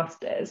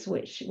disasters,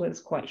 which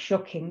was quite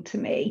shocking to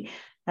me.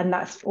 And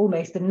that's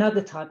almost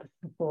another type of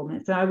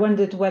performance. And I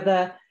wondered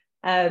whether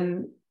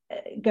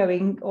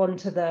going on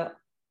to the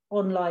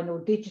online or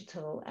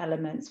digital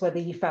elements, whether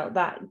you felt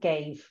that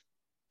gave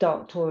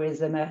dark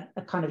tourism a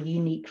kind of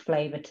unique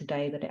flavour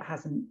today that it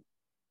hasn't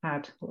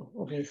had,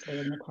 obviously,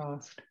 in the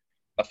past.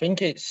 I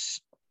think it's,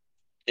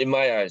 in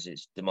my eyes,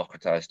 it's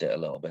democratised it a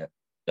little bit.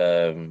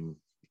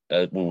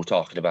 We were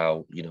talking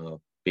about, you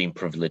know, being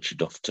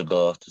privileged enough to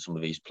go to some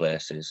of these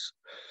places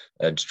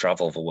and to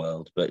travel the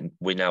world, but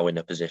we're now in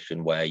a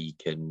position where you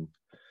can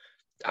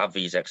have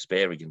these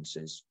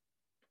experiences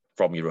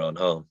from your own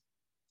home.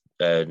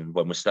 And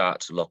when we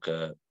start to look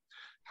at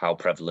how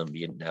prevalent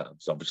the internet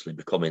has obviously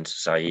become in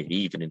society,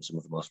 even in some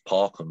of the most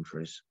poor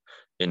countries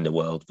in the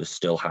world, there's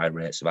still high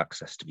rates of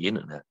access to the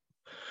internet.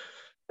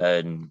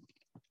 And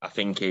I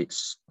think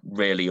it's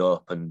really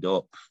opened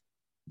up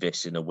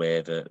this in a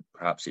way that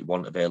perhaps it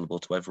wasn't available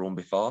to everyone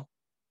before.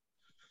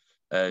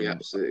 And Yeah,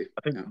 absolutely.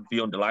 I think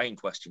the underlying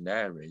question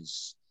there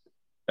is,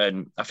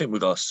 and I think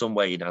we've got some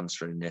way in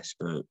answering this,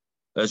 but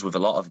as with a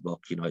lot of the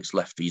book, it's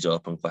left these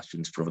open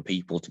questions for other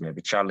people to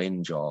maybe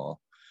challenge or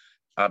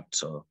add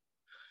to.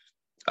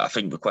 I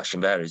think the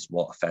question there is,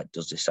 what effect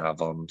does this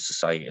have on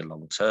society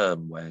long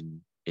term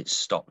when it's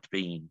stopped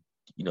being,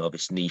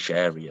 this niche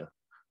area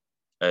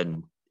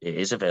and it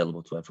is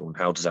available to everyone?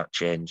 How does that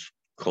change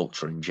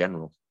culture in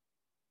general?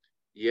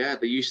 Yeah,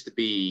 there used to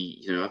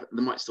be, there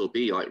might still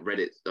be like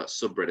Reddit,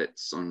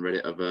 subreddits on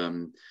Reddit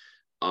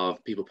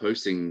of people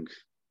posting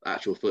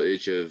actual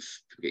footage of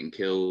people getting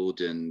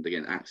killed and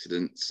again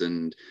accidents,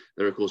 and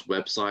there are of course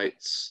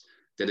websites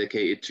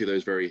dedicated to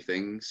those very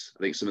things.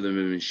 I think some of them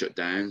have been shut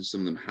down,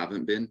 some of them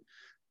haven't been.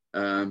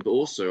 But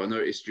also, I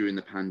noticed during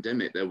the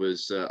pandemic there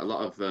was a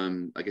lot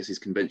of, I guess, these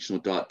conventional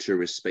dark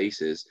tourist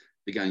spaces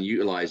began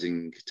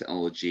utilizing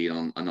technology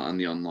on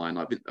the online.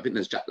 I think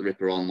there's Jack the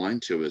Ripper online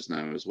tours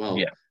now as well.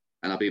 Yeah.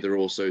 And I believe there are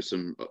also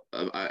some,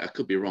 I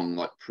could be wrong,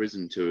 like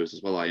prison tours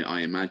as well,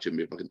 I imagine,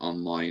 with like an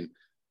online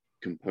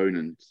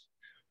component.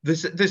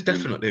 There's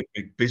definitely a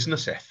big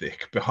business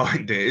ethic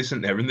behind it,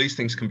 isn't there? And these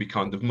things can be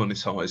kind of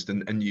monetized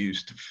and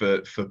used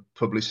for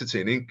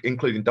publicity, and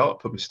including dark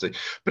publicity.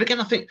 But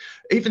again, I think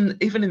even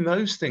in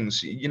those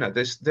things,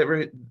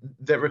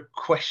 there are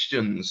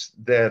questions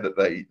there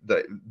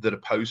that are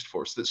posed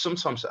for us that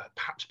sometimes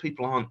perhaps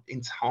people aren't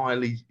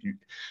entirely,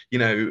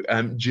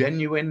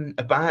 genuine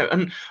about.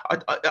 And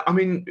I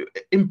mean,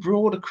 in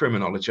broader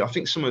criminology, I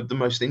think some of the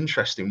most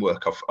interesting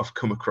work I've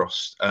come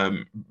across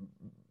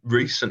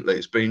recently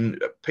has been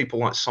people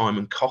like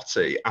Simon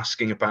Cotty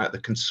asking about the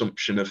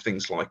consumption of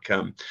things like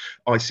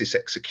ISIS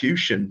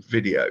execution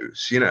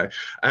videos,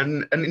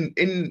 and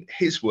in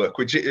his work,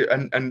 which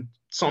and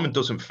Simon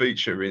doesn't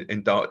feature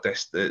in Dark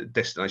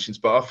Destinations,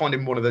 but I find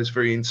him one of those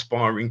very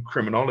inspiring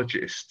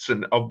criminologists.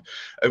 And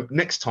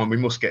next time we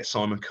must get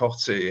Simon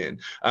Cotty in.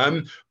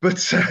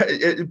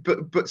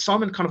 But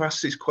Simon kind of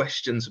asks these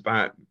questions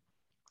about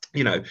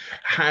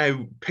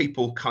how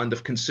people kind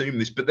of consume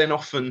this, but then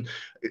often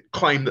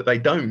claim that they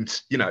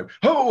don't.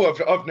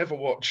 I've never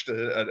watched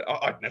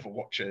I'd never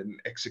watch an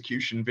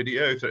execution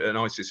video, an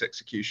ISIS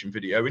execution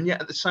video, and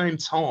yet at the same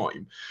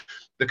time,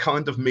 the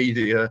kind of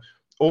media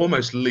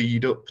almost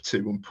lead up to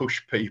and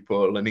push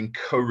people and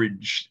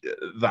encourage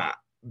that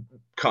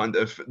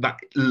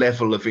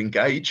level of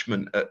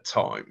engagement at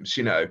times,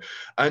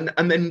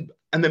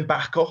 and then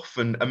back off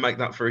and make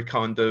that very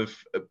kind of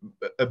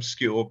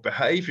obscure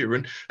behavior.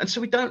 And so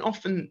we don't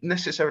often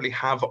necessarily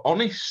have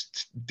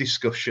honest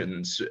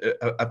discussions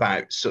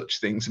about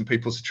such things and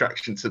people's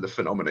attraction to the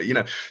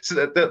phenomena, so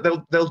that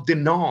they'll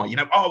deny,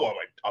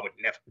 I would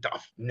never,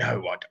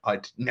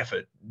 I'd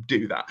never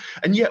do that.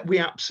 And yet we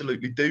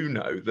absolutely do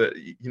know that,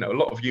 a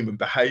lot of human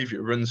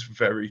behavior runs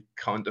very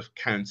kind of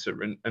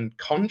counter and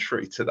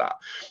contrary to that.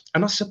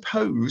 And I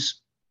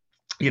suppose,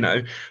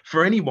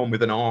 for anyone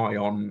with an eye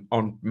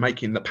on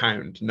making the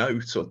pound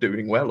note or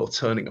doing well or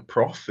turning a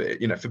profit,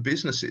 for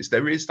businesses,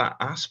 there is that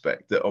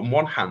aspect that on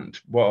one hand,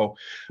 while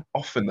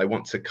often they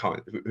want to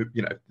kind of,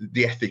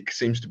 the ethic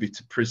seems to be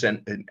to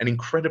present an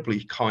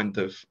incredibly kind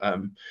of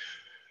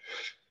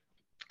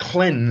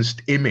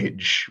cleansed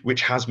image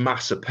which has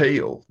mass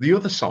appeal. The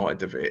other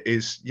side of it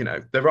is,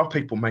 there are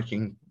people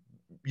making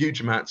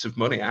huge amounts of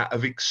money out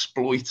of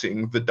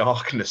exploiting the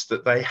darkness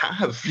that they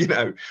have.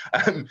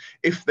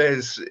 If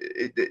there's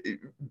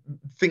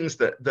things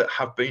that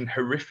have been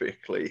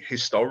horrifically,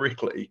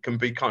 historically, can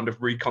be kind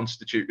of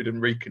reconstituted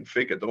and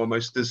reconfigured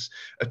almost as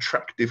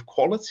attractive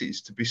qualities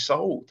to be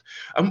sold.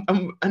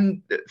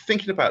 And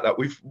thinking about that,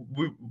 we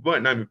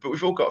won't name it, but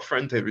we've all got a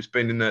friend here who's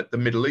been in the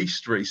Middle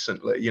East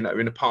recently, in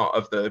a part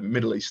of the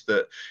Middle East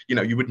that,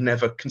 you would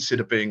never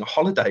consider being a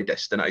holiday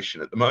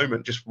destination at the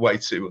moment, just way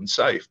too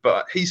unsafe.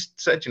 But he's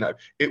said,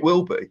 it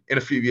will be in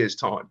a few years'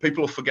 time.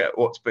 People will forget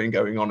what's been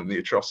going on and the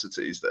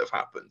atrocities that have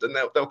happened, and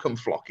they'll come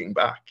flocking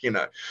back,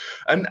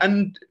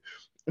 And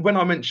when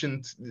I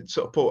mentioned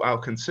sort of Port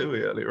Al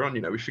Khantoui earlier on,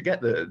 we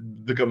forget the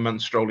gunman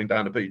strolling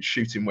down the beach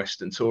shooting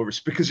Western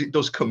tourists, because it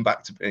does come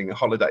back to being a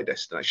holiday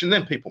destination.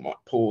 Then people might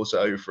pause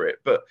over it,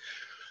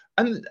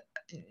 and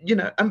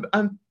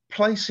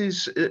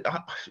places,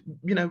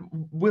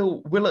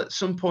 will at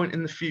some point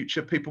in the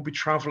future people be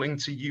traveling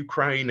to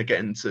Ukraine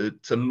again to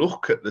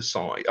look at the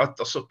site? I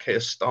saw Keir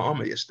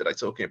Starmer yesterday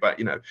talking about,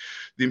 the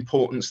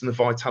importance and the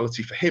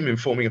vitality for him in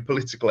forming a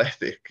political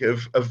ethic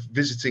of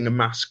visiting a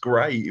mass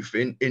grave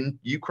in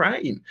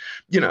Ukraine,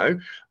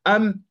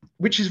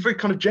 which is a very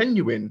kind of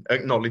genuine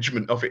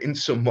acknowledgement of it in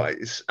some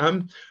ways.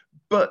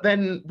 But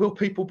then will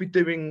people be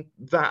doing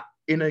that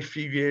in a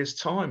few years'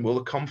 time? Will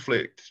the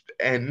conflict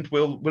end?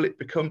 Will it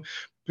become...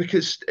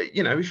 Because,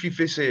 if you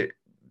visit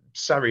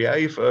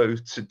Sarajevo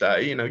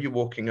today, you're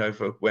walking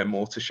over where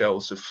mortar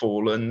shells have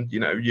fallen,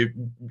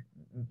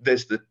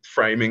 there's the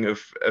framing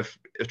of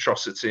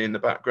atrocity in the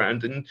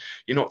background, and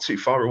you're not too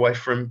far away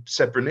from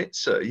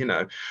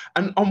Srebrenica,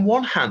 And on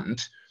one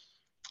hand,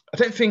 I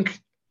don't think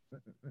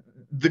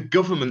the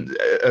government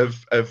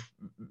of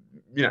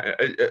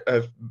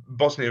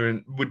Bosnia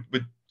and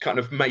would kind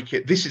of make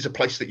it, this is a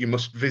place that you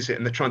must visit,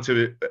 and they're trying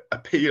to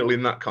appeal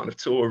in that kind of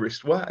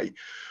tourist way.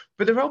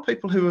 But there are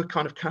people who are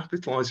kind of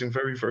capitalizing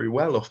very, very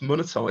well off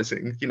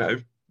monetizing,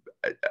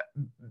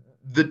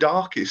 the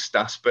darkest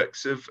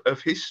aspects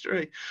of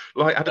history,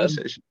 like Adam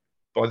says,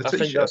 by the I t-shirt.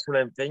 think that's one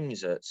of them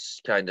things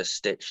that's kind of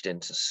stitched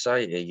into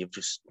society. You've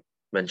just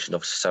mentioned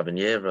of 7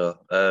 year.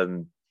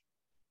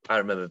 I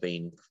remember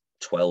being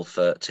 12,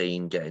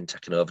 13, getting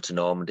taken over to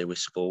Normandy with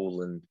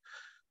school, and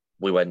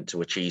we went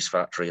to a cheese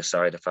factory, a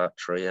cider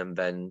factory, and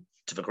then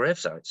to the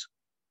gravesites.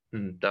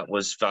 That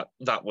was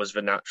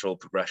the natural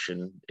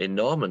progression in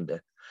Normandy.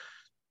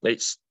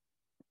 It's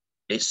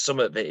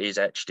something that is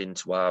etched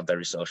into our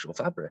very social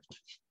fabric.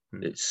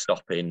 It's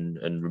stopping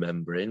and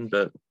remembering,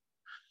 but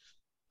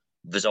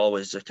there's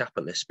always a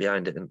capitalist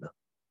behind it, isn't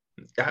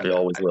there? There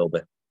always will be.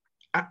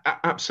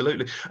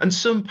 Absolutely. And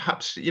some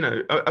perhaps,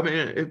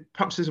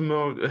 perhaps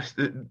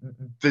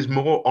there's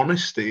more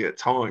honesty at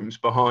times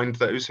behind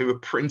those who are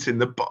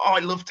printing I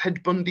love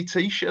Ted Bundy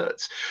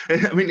t-shirts.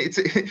 I mean, it's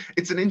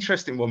an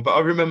interesting one, but I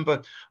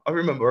remember I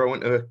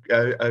went to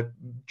a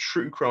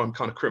true crime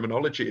kind of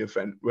criminology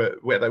event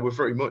where they were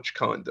very much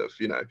kind of,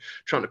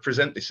 trying to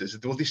present this as,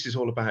 well, this is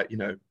all about,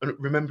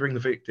 remembering the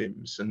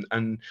victims,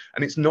 and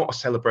it's not a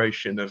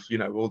celebration of,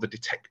 all the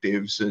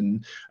detectives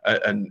and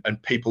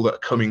people that are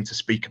coming to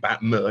speak about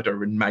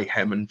murder and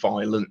mayhem and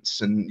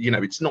violence, and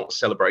it's not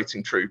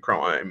celebrating true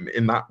crime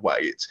in that way.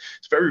 It's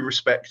very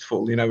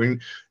respectful, and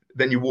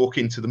then you walk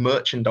into the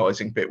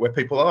merchandising bit where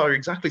people are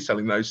exactly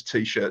selling those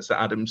t-shirts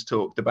that Adam's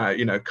talked about,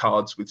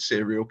 cards with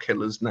serial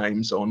killers'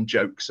 names on,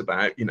 jokes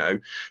about,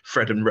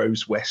 Fred and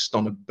Rose West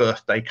on a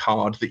birthday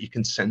card that you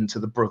can send to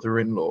the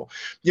brother-in-law,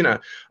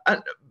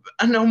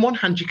 and on one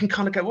hand you can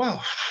kind of go,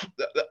 well,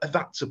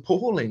 that's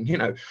appalling,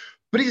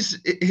 But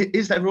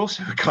is there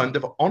also a kind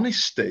of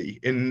honesty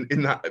in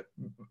that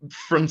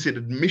fronted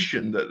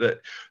admission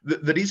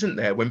that isn't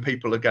there when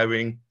people are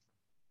going,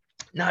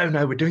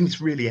 no, we're doing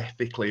this really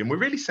ethically and we're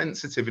really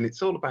sensitive and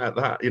it's all about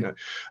that,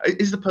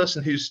 Is the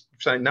person who's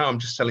saying, no, I'm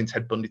just selling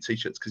Ted Bundy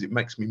t-shirts because it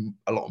makes me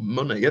a lot of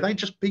money, are they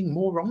just being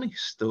more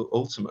honest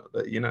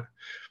ultimately,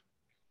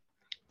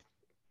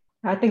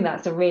 I think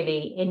that's a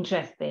really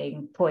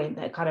interesting point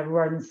that kind of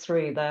runs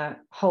through the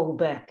whole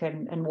book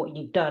and what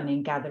you've done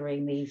in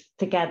gathering these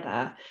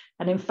together.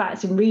 And in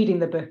fact, in reading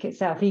the book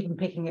itself, even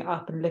picking it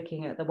up and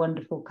looking at the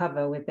wonderful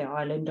cover with the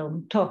island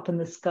on top and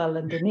the skull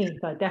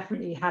underneath, I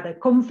definitely had a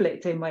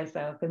conflict in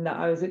myself in that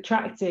I was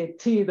attracted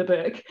to the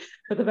book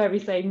for the very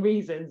same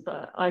reasons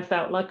that I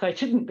felt like I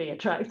shouldn't be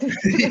attracted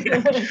to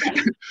the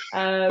book.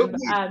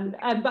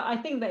 But I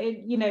think that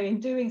in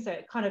doing so,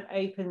 it kind of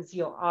opens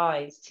your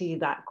eyes to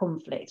that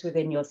conflict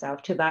within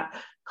yourself, to that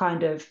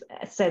kind of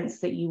sense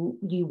that you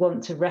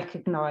want to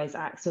recognize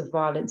acts of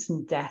violence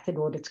and death in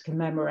order to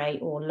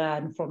commemorate or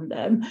learn from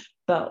them,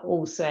 but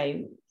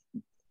also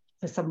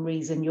for some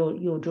reason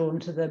you're drawn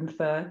to them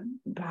for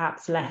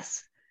perhaps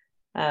less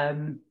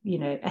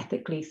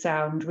ethically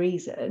sound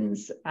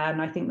reasons.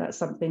 And I think that's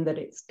something that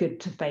it's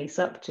good to face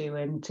up to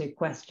and to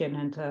question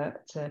and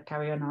to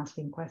carry on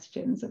asking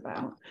questions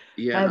about.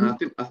 And I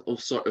think,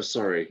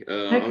 sorry.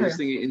 I was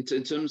thinking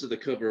in terms of the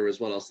cover as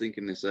well, I was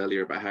thinking this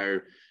earlier about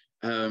how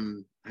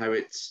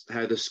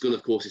the skull,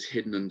 of course, is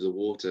hidden under the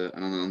water,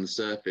 and on the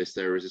surface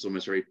there is this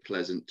almost very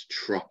pleasant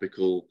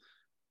tropical,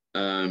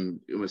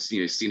 almost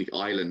scenic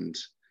island.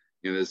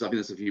 I think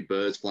there's a few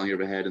birds flying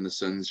overhead, and the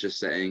sun's just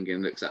setting,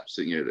 and it looks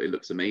absolutely, it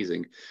looks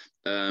amazing.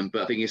 But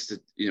I think it's to,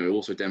 it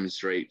also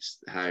demonstrates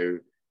how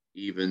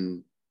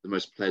even the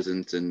most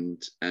pleasant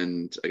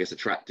and I guess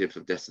attractive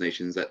of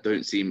destinations that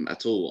don't seem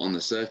at all on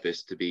the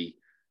surface to be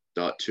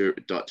dark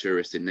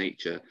tourist in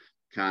nature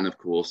can, of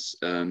course,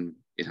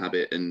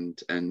 inhabit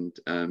and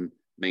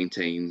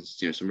maintain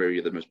some very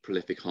of the most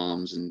prolific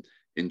harms and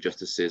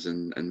injustices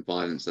and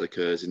violence that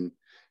occurs in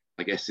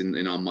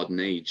our modern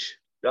age.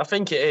 I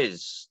think it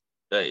is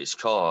at its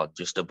core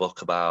just a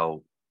book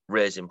about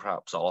raising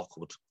perhaps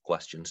awkward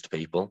questions to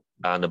people,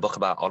 and a book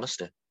about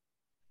honesty.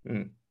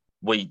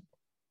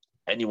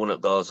 Anyone that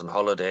goes on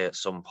holiday at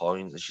some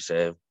point, as you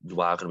say,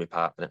 you are going to be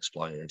part of an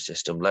exploitative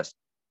system. Let's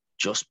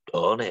just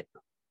own it.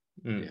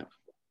 Yeah.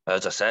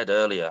 As I said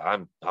earlier,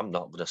 I'm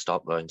not going to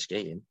stop going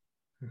skiing,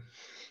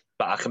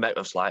 but I can make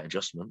them slight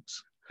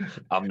adjustments.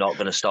 I'm not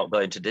going to stop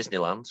going to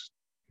Disneyland,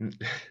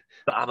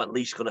 but I'm at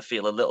least going to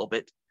feel a little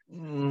bit,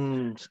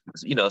 a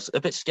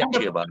bit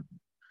sketchy about it.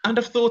 And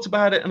I've thought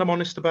about it, and I'm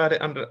honest about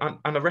it, and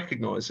I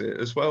recognise it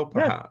as well.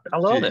 Perhaps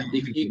I'll own it.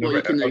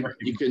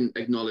 You can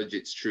acknowledge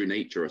its true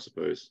nature, I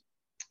suppose.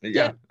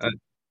 Yeah.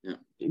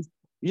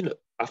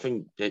 I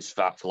think it's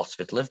that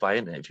philosophy to live by,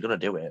 isn't it? If you're going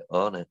to do it,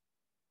 own it.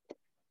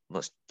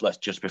 Let's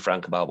just be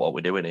frank about what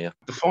we're doing here.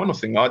 The final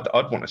thing I'd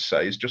want to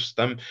say is just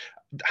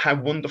how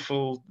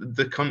wonderful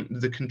the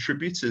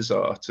contributors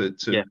are to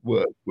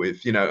work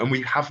with, and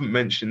we haven't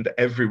mentioned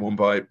everyone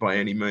by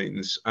any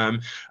means.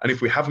 And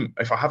if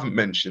I haven't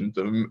mentioned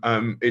them,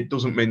 it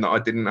doesn't mean that I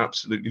didn't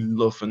absolutely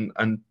love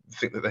and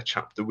think that their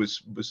chapter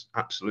was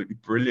absolutely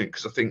brilliant,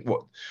 because I think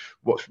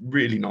what's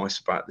really nice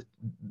about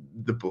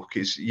the book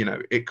is,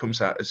 it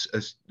comes out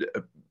as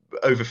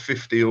over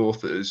 50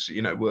 authors,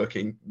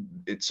 working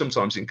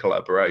sometimes in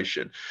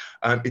collaboration.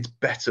 It's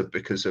better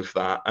because of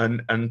that,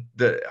 and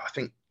I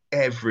think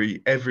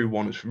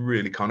everyone has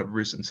really kind of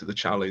risen to the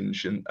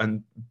challenge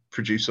and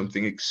produced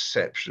something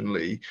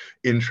exceptionally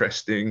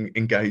interesting,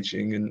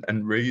 engaging,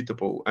 and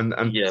readable. And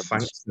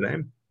thanks to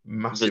them,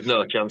 massive. There's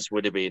no chance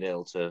we'd have been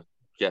able to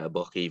get a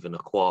book even a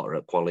quarter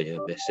of quality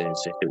of this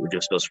is if it were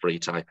just us free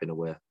typing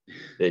away.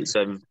 It's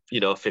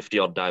 50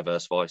 odd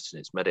diverse voices, and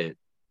it's made it,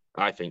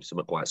 I think,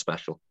 something quite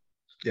special.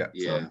 Yeah.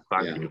 So,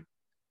 thank you.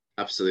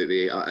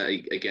 Absolutely.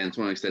 I again,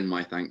 want to extend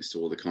my thanks to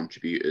all the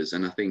contributors,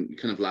 and I think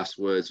kind of last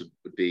words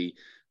would be,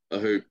 I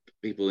hope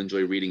people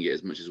enjoy reading it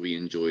as much as we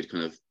enjoyed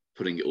kind of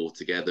putting it all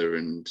together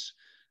and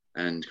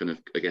kind of,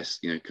 I guess,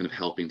 kind of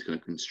helping to kind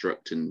of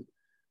construct and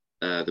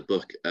the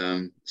book.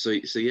 So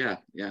yeah,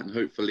 and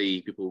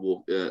hopefully people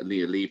will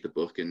leave the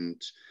book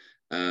and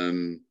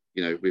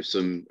with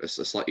a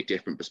slightly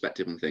different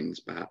perspective on things,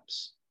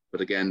 perhaps.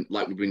 But again,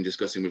 like we've been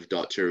discussing with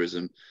dark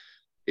tourism,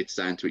 it's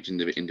down to each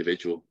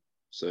individual.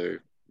 So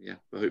yeah,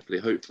 but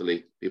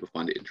hopefully people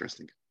find it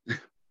interesting.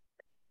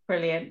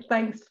 Brilliant.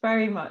 Thanks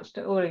very much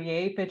to all of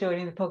you for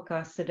joining the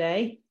podcast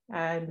today.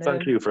 And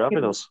thank you for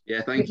having us.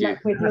 Yeah, thank you. Good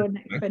luck with your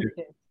next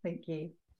venture. Thank you.